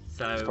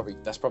 So,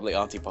 that's probably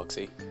Auntie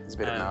Poxy. It's a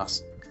bit of an Um,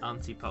 ass.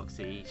 Auntie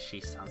Poxy,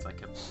 she sounds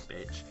like a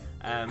bitch.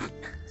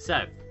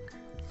 So,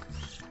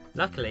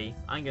 luckily,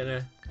 I'm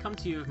gonna come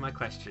to you with my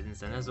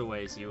questions, and as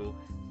always, you'll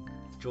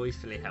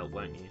joyfully help,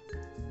 won't you?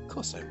 Of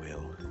course I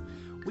will.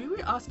 We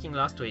were asking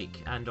last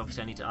week, and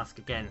obviously I need to ask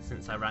again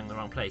since I rang the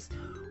wrong place.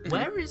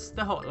 Where is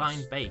the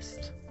hotline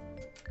based?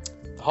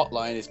 The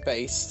hotline is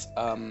based,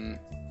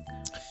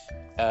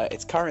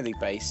 it's currently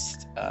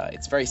based,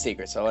 it's very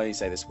secret, so I'll only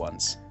say this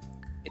once.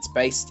 It's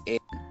based in,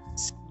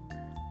 it's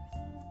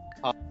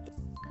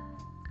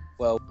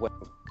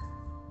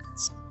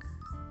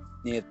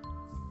near,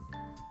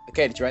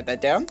 okay, did you write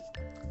that down?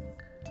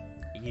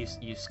 You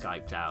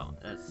Skyped out.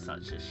 That's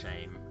such a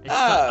shame. No.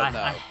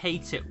 I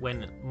hate it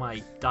when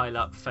my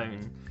dial-up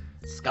phone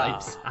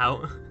Skypes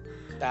out.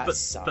 That But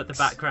sucks. the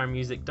background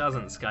music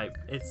doesn't Skype.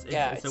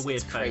 It's a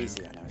weird phone.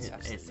 crazy, I know, it's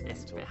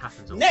absolutely It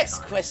happens all Next the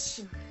time.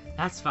 question.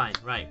 That's fine,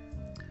 right.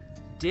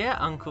 Dear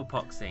Uncle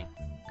Poxy,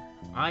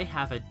 I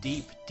have a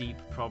deep, deep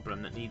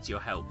problem that needs your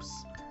helps.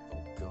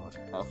 Oh God.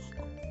 Oh.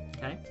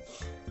 Okay?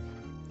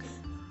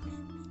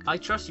 I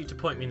trust you to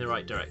point me in the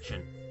right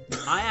direction.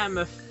 I am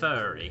a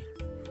furry.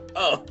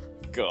 Oh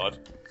God.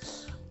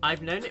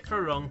 I've known it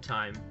for a long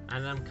time,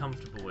 and I'm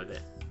comfortable with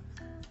it.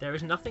 There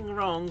is nothing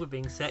wrong with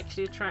being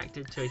sexually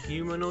attracted to a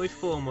humanoid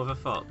form of a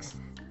fox.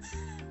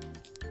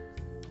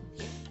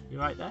 You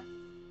right there?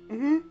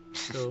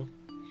 Cool.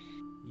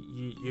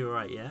 You're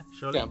right, yeah?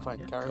 Surely? Yeah, I'm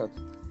fine. Carry on.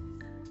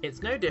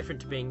 It's no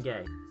different to being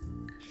gay.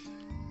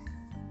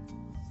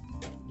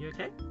 You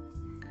okay?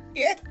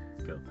 Yeah.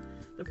 Cool.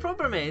 The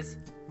problem is,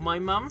 my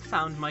mum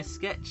found my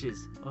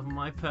sketches of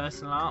my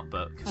personal art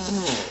book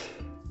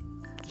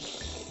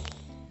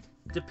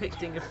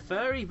depicting a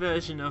furry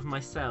version of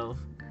myself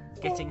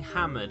getting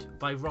hammered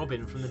by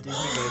Robin from the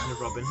Disney version of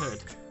Robin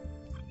Hood.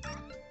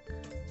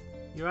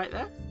 You right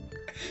there?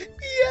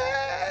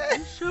 Yeah.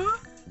 You sure?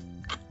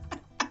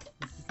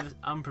 This is the most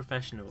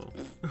unprofessional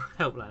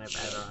helpline I've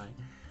ever had.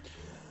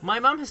 My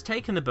mum has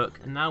taken the book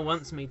and now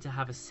wants me to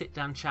have a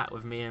sit-down chat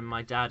with me and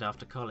my dad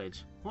after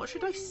college. What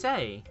should I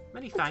say?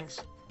 Many thanks,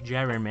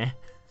 Jeremy.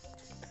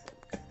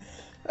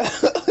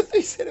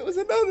 They said it was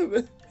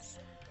anonymous.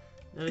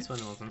 No, this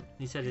one wasn't.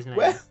 He said his name.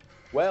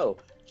 Well,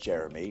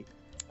 Jeremy,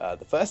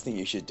 the first thing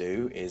you should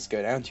do is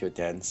go down to your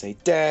dad and say,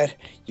 Dad,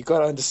 you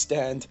gotta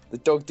understand, the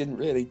dog didn't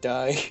really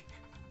die.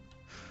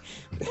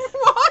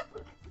 What?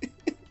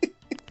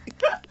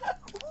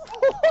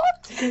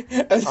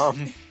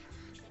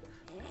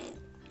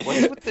 What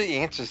is with the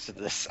answers to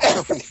this?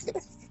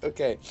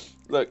 Okay,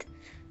 look,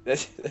 I'm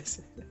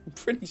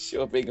pretty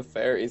sure being a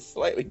fairy is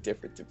slightly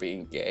different to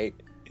being gay.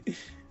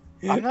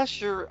 I'm not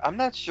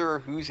sure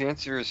whose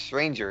answer is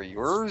stranger,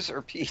 yours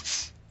or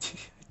Pete's.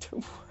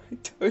 I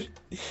don't.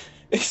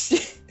 This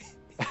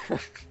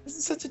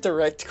is such a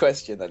direct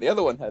question. Though. The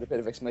other one had a bit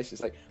of explanation.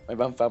 It's like, my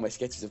mum found my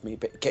sketches of me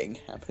getting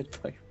hammered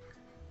by...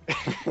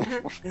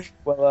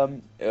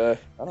 Well, I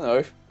don't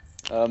know.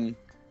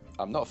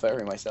 I'm not a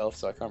fairy myself,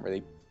 so I can't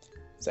really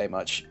say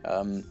much.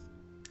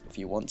 If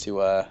you want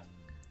to,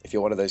 if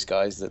you're one of those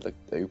guys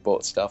who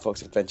bought Star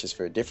Fox Adventures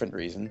for a different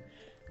reason,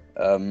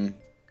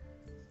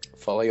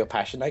 follow your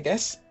passion, I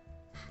guess.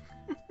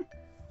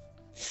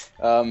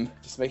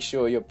 Just make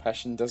sure your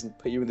passion doesn't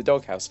put you in the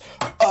doghouse.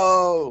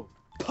 Oh,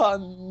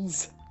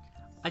 puns!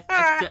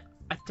 I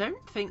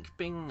don't think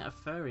being a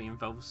furry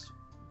involves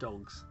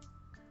dogs.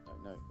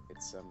 No,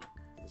 it's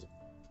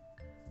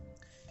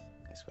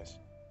next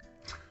question.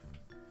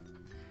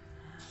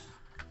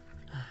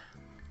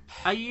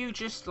 Are you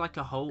just like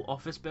a whole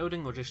office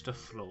building or just a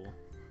floor?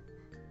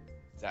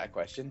 Is that a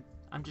question?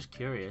 I'm just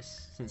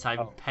curious, since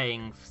I'm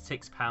paying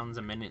 £6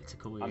 a minute to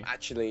call you. I'm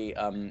actually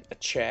a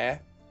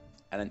chair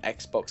and an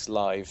Xbox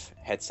Live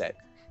headset.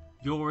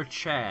 You're a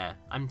chair.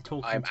 I'm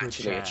talking I'm to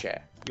actually a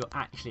chair. You're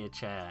actually a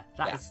chair.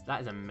 That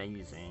is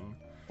amazing.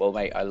 Well,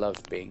 mate, I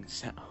love being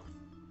sat on.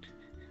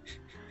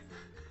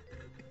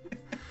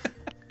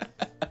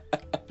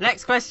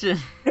 Next question.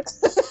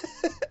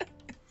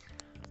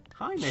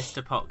 Hi,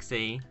 Mr.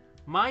 Poxy.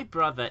 My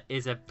brother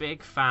is a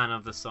big fan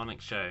of the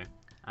Sonic show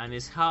and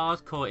is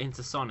hardcore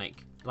into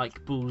Sonic,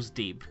 like balls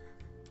deep.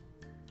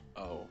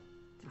 Oh.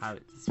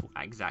 It's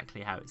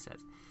exactly how it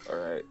says.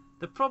 Alright.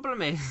 The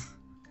problem is...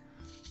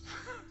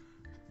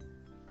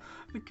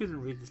 I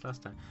couldn't read this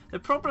last time. The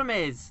problem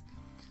is...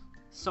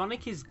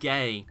 Sonic is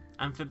gay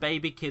and for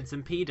baby kids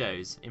and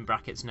pedos, in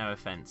brackets no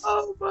offence.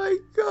 Oh my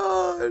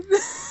god!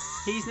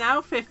 He's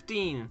now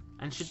 15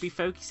 and should be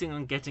focusing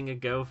on getting a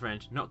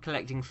girlfriend, not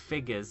collecting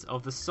figures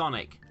of the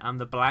Sonic and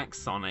the Black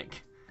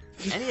Sonic.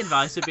 Any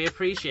advice would be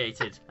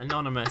appreciated.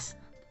 Anonymous.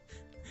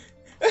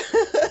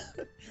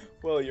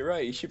 Well, you're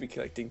right. You should be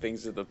collecting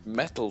things of the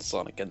metal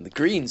Sonic and the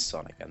green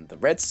Sonic and the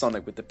red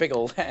Sonic with the big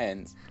old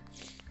hands.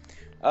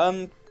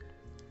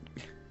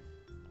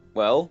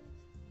 Well,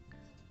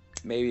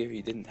 maybe if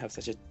he didn't have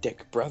such a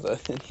dick brother,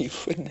 then he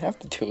wouldn't have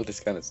to do all this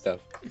kind of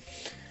stuff.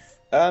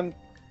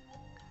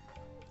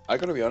 I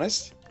gotta be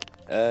honest.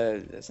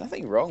 There's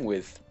nothing wrong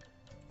with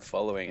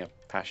following a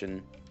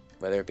passion,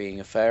 whether it being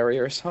a fairy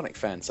or a Sonic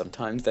fan.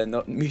 Sometimes they're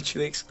not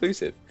mutually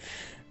exclusive.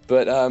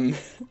 But I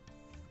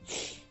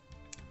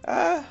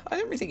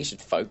don't really think you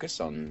should focus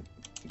on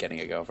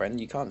getting a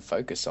girlfriend. You can't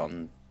focus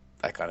on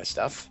that kind of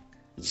stuff.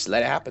 You just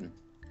let it happen.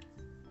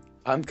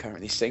 I'm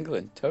currently single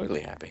and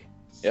totally happy.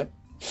 Yep.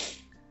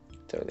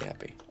 Totally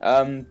happy.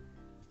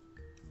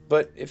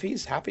 But if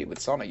he's happy with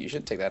Sonic, you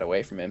shouldn't take that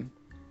away from him.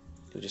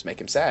 You'll just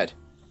make him sad.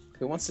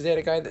 Who wants to date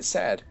a guy that's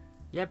sad?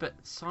 Yeah, but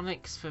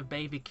Sonic's for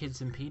baby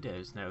kids and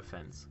pedos, no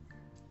offence.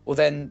 Well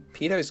then,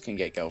 pedos can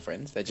get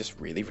girlfriends. They're just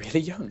really, really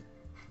young.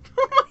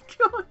 Oh my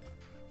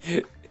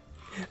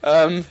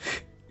god!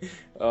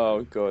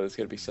 Oh god, there's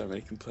gonna be so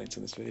many complaints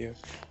on this video.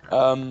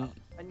 And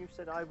you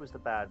said I was the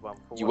bad one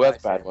for You what were I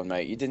the bad said. one,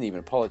 mate. You didn't even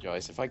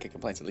apologise. If I get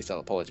complaints, at least I'll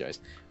apologise.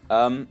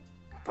 But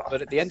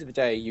at the end of the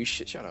day, you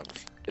should shut up.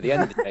 At the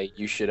end of the day,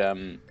 you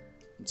should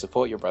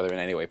support your brother in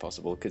any way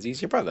possible because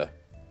he's your brother.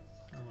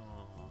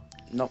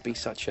 Aww. Not be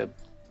such a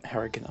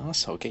arrogant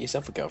asshole. Get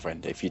yourself a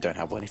girlfriend if you don't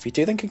have one. If you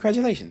do, then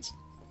congratulations.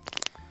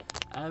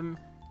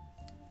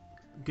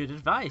 Good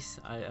advice.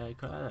 I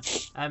quite like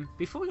that.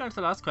 Before we go on to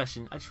the last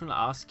question, I just want to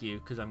ask you,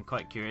 because I'm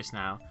quite curious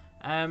now.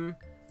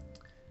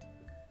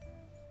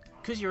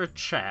 Because you're a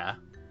chair,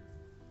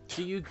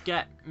 do you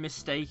get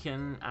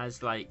mistaken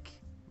as like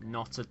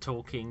not a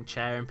talking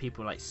chair and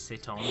people like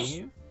sit on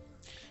you?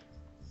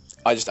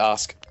 I just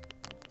ask.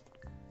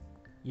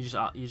 You just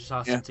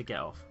ask Yeah. them to get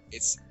off.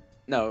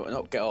 No,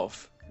 not get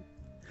off.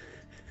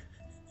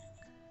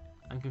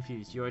 I'm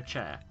confused. You're a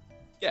chair.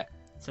 Yeah.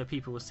 So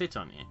people will sit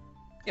on you.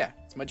 Yeah,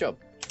 it's my job.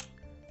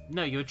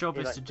 No, your job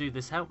You're is like- to do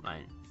this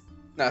helpline.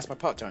 No, it's my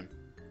part time.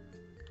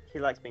 He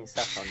likes being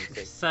sat on, you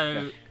see.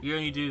 So you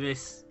only do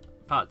this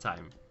part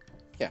time.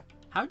 Yeah.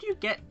 How do you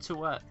get to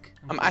work?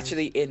 I'm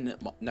actually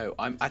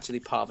I'm actually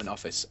part of an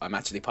office. I'm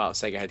actually part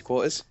of Sega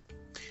headquarters.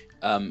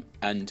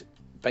 And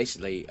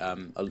basically,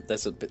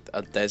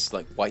 there's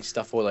like white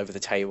stuff all over the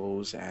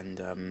tables, and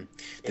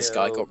this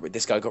guy Ew.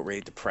 got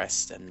really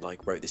depressed and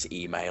like wrote this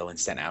email and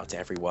sent out to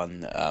everyone.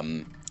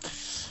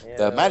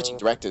 The managing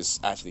director's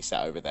actually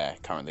sat over there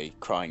currently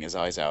crying his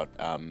eyes out.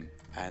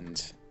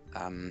 And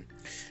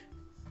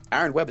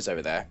Aaron Webber's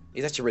over there.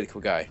 He's actually a really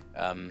cool guy.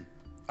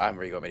 I haven't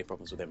really got many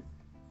problems with him.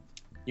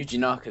 Yuji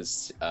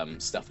Naka's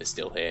stuff is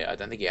still here. I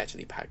don't think he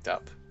actually packed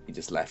up. He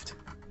just left.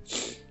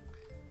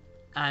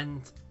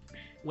 And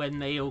when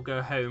they all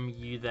go home,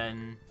 you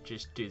then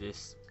just do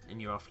this in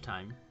your off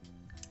time.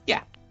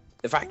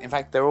 In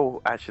fact, they're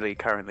all actually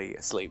currently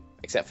asleep,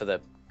 except for the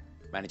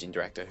managing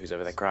director who's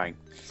over there crying.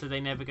 So they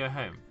never go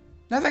home,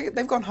 No,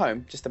 they've gone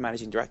home. Just the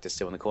managing director's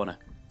still in the corner.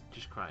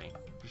 just crying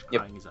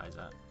Yep. his eyes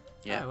out.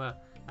 Yeah. Oh, well,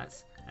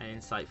 that's an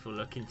insightful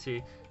look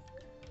into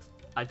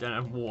I don't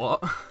know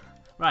what.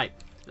 Right,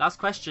 last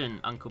question,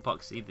 Uncle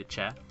Poxy, the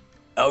chair.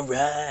 All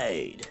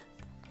right.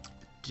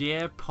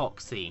 Dear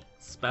Poxy,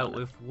 spelt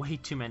with way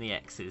too many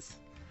X's.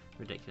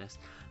 Ridiculous.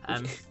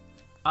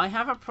 I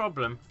have a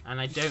problem and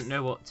I don't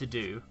know what to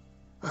do.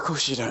 Of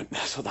course you don't.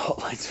 That's what the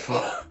hotline's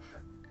for.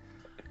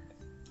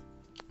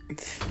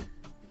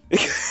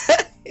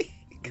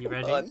 You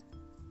ready? on.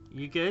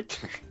 You good?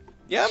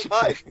 Yeah, I'm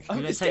fine. You're I'm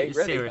gonna just take getting this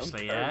ready.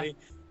 seriously, yeah? currently-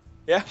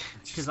 Yeah.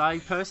 Because I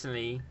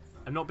personally,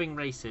 I'm not being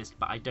racist,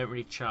 but I don't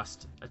really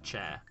trust a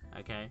chair,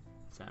 okay?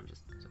 So I'm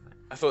just...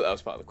 I thought that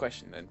was part of the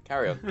question then.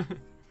 Carry on.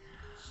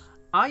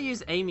 I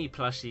use Amy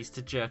plushies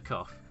to jerk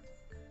off.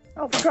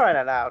 Oh, for crying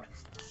out loud.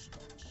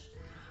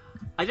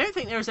 I don't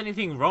think there is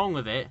anything wrong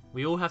with it.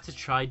 We all have to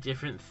try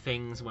different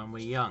things when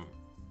we're young.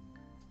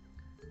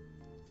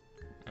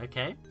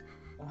 Okay?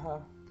 Uh-huh.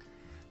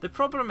 The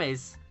problem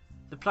is,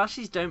 the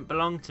plushies don't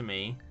belong to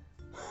me.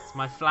 It's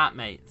my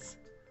flatmates.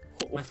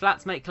 My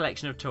flatmate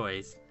collection of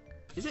toys.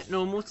 Is it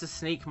normal to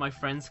sneak my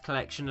friend's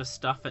collection of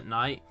stuff at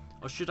night,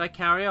 or should I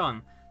carry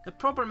on? The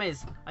problem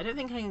is, I don't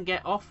think I can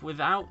get off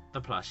without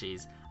the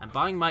plushies, and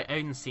buying my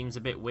own seems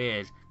a bit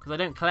weird, because I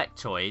don't collect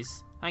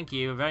toys. Thank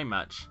you very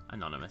much,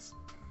 Anonymous.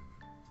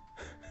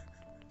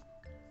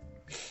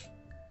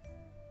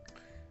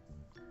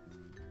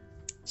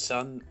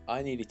 Son,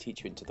 I need to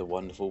teach you into the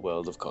wonderful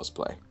world of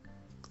cosplay,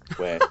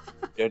 where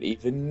you don't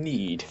even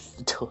need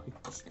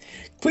toys.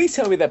 Please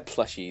tell me they're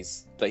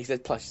plushies. Like he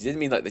said plushies, he didn't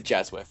mean like the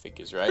Jazzware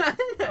figures, right?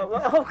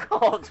 Oh,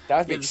 God. That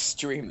would be Yeah.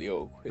 extremely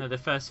awkward. No, the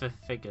first for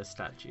figure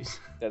statues.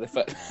 They're the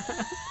first.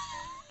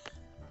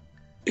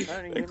 Only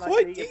They're you like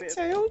quite to eat a bit of-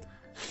 detailed.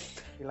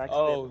 He likes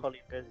Oh. a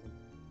bit of polyresin.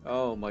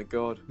 Oh my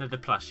god. No, the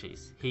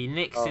plushies. He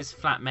nicks Oh. his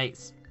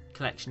flatmate's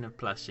collection of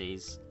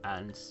plushies,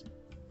 and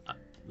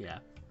yeah.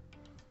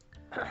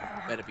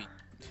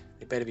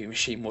 They better be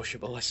machine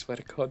washable, I swear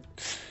to god.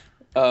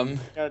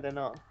 No, they're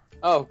not.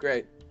 Oh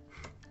great.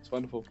 It's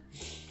wonderful.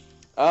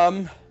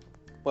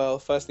 Well,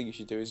 first thing you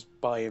should do is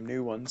buy him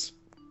new ones.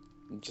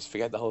 And just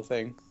forget the whole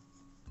thing.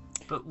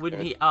 But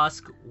wouldn't Good. he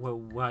ask, well,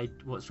 why?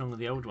 What's wrong with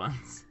the old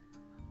ones?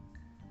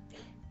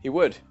 He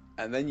would.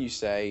 And then you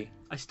say,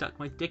 I stuck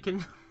my dick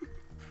in.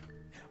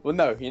 well,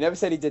 no, he never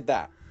said he did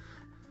that.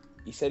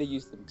 He said he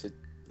used them to.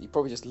 He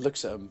probably just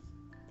looks at them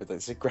with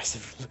this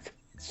aggressive look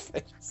on his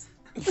face.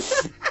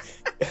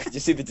 You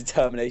see the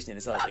determination in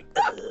his eyes, like.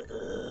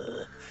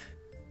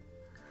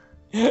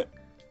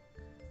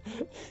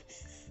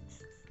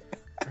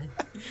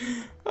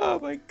 Oh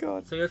my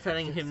god. So you're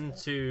telling him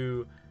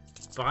to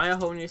buy a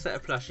whole new set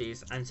of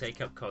plushies and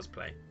take up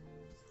cosplay?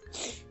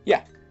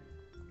 Yeah.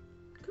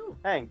 Cool.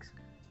 Thanks.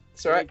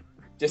 It's alright.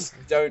 Just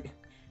don't.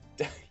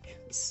 You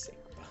sick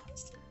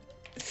bastard.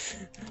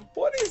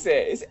 What is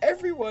it? Is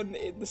everyone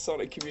in the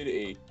Sonic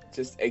community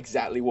just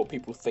exactly what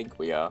people think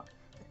we are?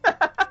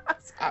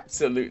 It's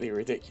absolutely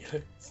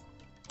ridiculous.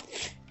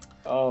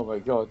 Oh my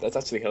god, that's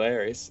actually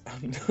hilarious.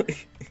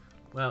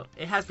 Well,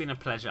 it has been a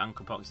pleasure,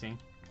 Uncle Poxy.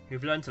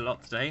 We've learnt a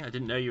lot today. I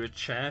didn't know you were a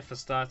chair for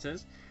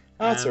starters.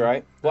 That's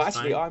alright. Well, that's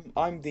actually, fine.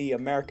 I'm the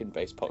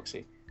American-based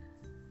Poxy.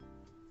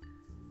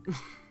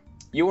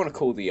 You want to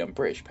call the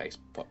British-based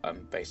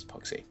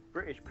Poxy?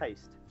 British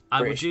paste. I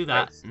will British do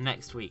that face.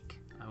 next week.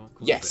 I will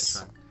call Yes. the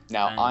British one.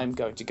 Now Um, I'm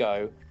going to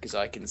go because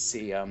I can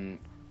see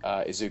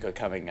Izuka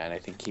coming, and I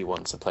think he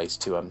wants a place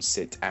to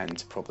sit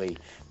and probably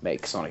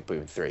make Sonic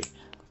Boom 3.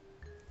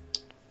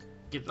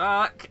 Good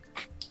luck.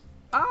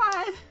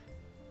 Bye.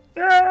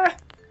 Yeah.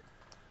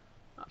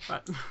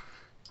 Right.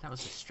 That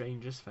was the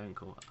strangest phone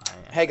call I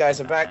ever Hey guys,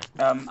 I'm had.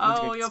 back.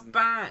 Oh, you're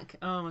back!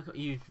 Oh my god,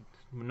 you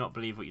would not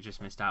believe what you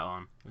just missed out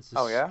on. It's the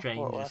Oh, yeah?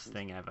 strangest What happened?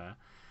 thing ever.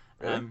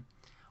 Really?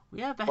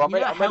 Yeah, the Well, I'm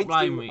ready, that I'm, ready to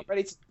helpline do, we...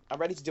 I'm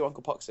ready to do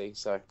Uncle Poxy.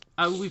 So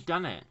Oh, we've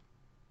done it.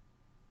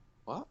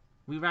 what?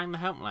 We rang the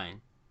helpline.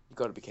 You've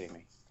got to be kidding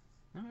me.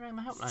 No, we rang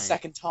the helpline.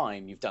 Second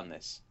time you've done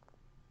this.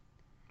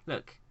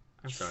 Look,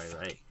 I'm sorry,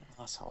 right?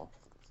 Asshole.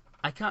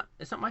 I can't.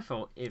 It's not my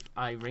fault if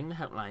I ring the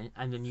helpline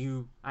and then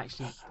you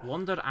actually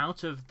wandered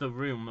out of the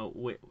room.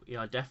 We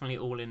are definitely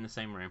all in the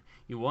same room.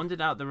 You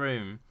wandered out the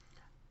room,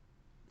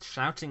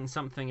 shouting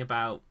something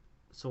about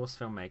Source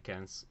Filmmaker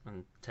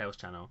and Tales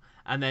Channel,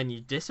 and then you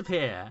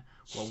disappear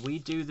while we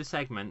do the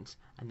segment,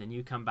 and then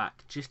you come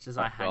back just as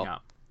I hang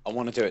up. I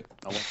want to do it.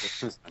 I want to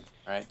do it.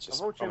 All right. Just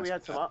Unfortunately, we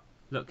had some.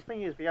 Look, The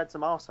thing is, we had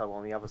some arsehole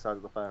on the other side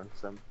of the phone.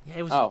 So yeah,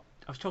 it was. Oh,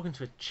 I was talking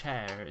to a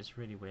chair. It was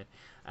really weird.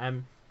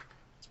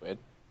 it's weird.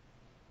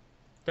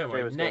 Don't Jay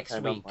worry. was gonna Next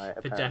turn on week, my for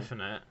apparent.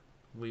 definite,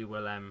 we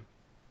will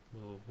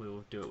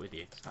we'll do it with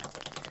you.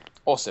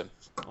 Awesome.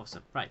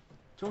 Awesome. Right.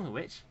 Talking of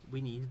which,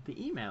 we need the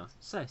emails.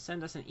 So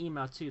send us an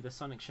email to the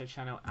Sonic Show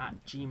channel at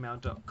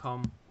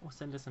gmail.com or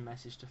send us a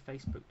message to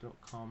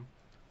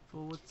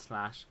facebook.com/the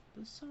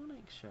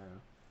Sonic Show.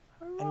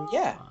 And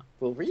yeah, Hurrah!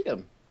 we'll read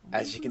them,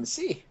 as you can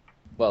see.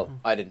 Well,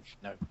 I didn't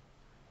know.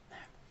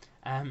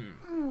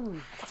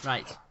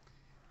 Right.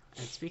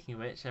 And speaking of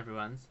which,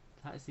 everyone,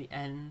 that is the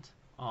end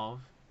of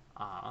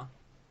our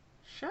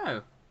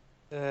show.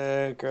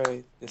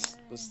 Great. This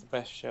was the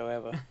best show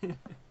ever.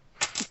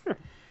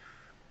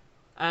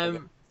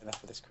 Enough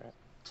of this crap.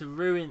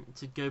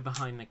 To go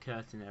behind the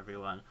curtain,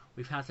 everyone,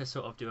 we've had to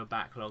sort of do a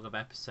backlog of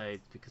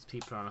episodes because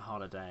people are on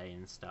holiday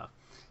and stuff.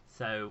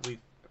 So we've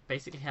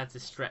basically had to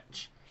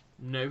stretch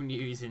no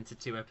news into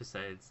 2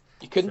 episodes.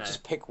 You couldn't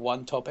just pick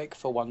one topic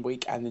for 1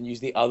 week and then use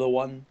the other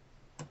one.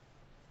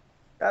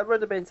 that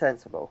would have been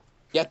sensible.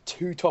 You had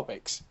 2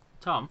 topics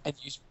Tom? and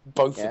use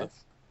both Yes. of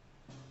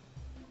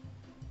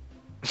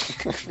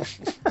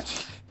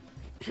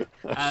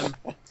them.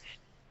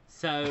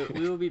 So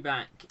we will be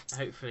back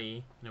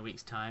hopefully in a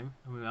week's time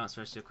and we'll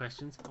answer your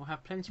questions. We'll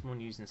have plenty more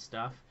news and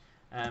stuff.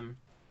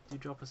 Do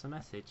drop us a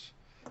message.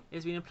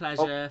 It's been a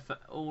pleasure for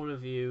all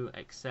of you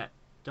except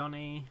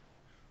Donnie.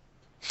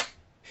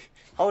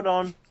 Hold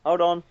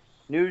on.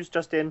 News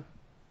just in.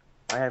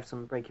 I have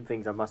some breaking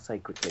things I must say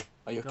quickly.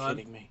 Are you Go on.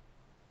 kidding me?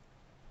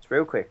 It's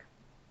real quick.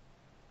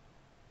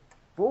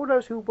 For all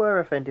those who were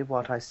offended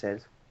what I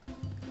said,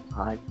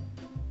 I'm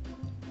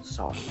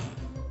sorry.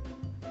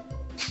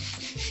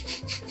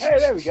 Hey,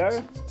 there we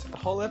go. The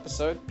whole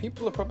episode.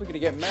 People are probably going to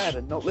get mad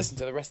and not listen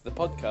to the rest of the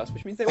podcast,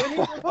 which means they won't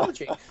hear an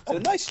apology. So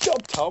nice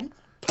job, Tom.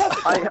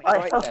 Perfect.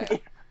 Right there.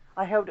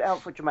 I held it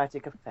out for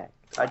dramatic effect.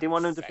 I didn't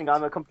want them to think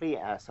I'm a complete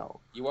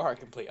asshole. You are a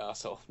complete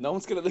arsehole. No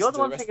one's going to You're listen the to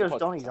one the rest thinking of it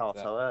the was podcast. Donnie's after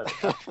arsehole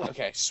earlier. that.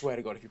 Okay, I swear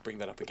to God, if you bring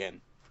that up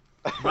again.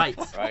 Right.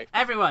 Right.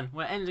 Everyone,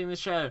 we're ending the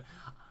show.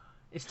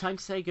 It's time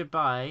to say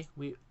goodbye.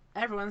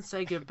 Everyone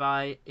say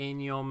goodbye in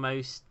your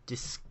most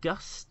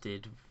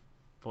disgusted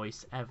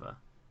voice ever.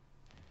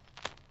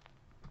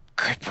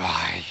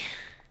 Goodbye.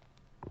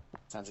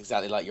 Sounds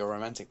exactly like your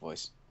romantic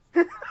voice.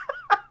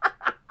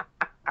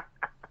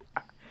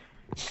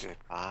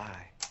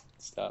 Goodbye,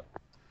 Stop.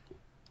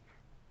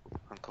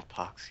 Uncle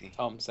Poxy.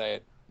 Tom, say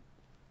it.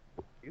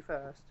 You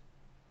first.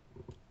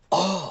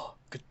 Oh,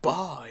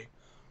 goodbye.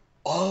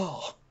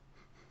 Oh.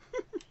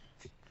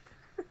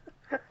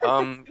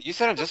 You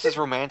sounded just as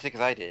romantic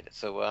as I did.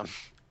 So,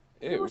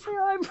 Ew. Say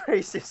I'm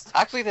racist.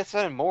 actually, that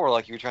sounded more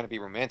like you were trying to be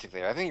romantic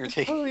there. I think you were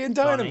taking. Napoleon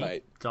Donnie,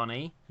 Dynamite.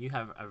 Donnie, you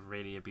have a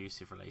really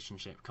abusive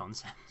relationship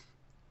concept.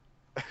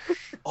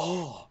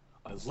 Oh,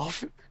 I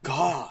love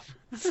God.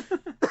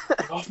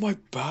 Get off my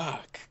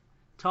back.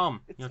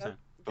 Tom, your turn.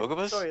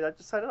 Bogobus? Sorry, that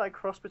just sounded like a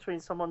cross between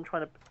someone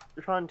trying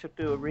to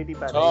do a really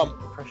bad Tom.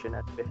 impression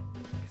at me.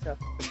 So,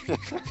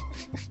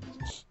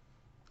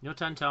 Your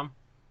turn, Tom.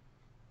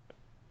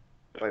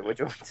 wait, what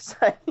do you want me to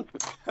say?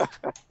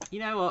 You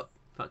know what?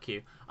 Fuck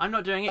you. I'm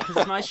not doing it because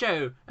it's my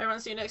show. Everyone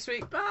see you next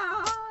week.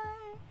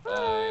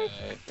 Bye.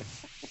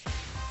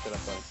 Good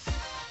luck,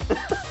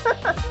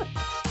 buddy.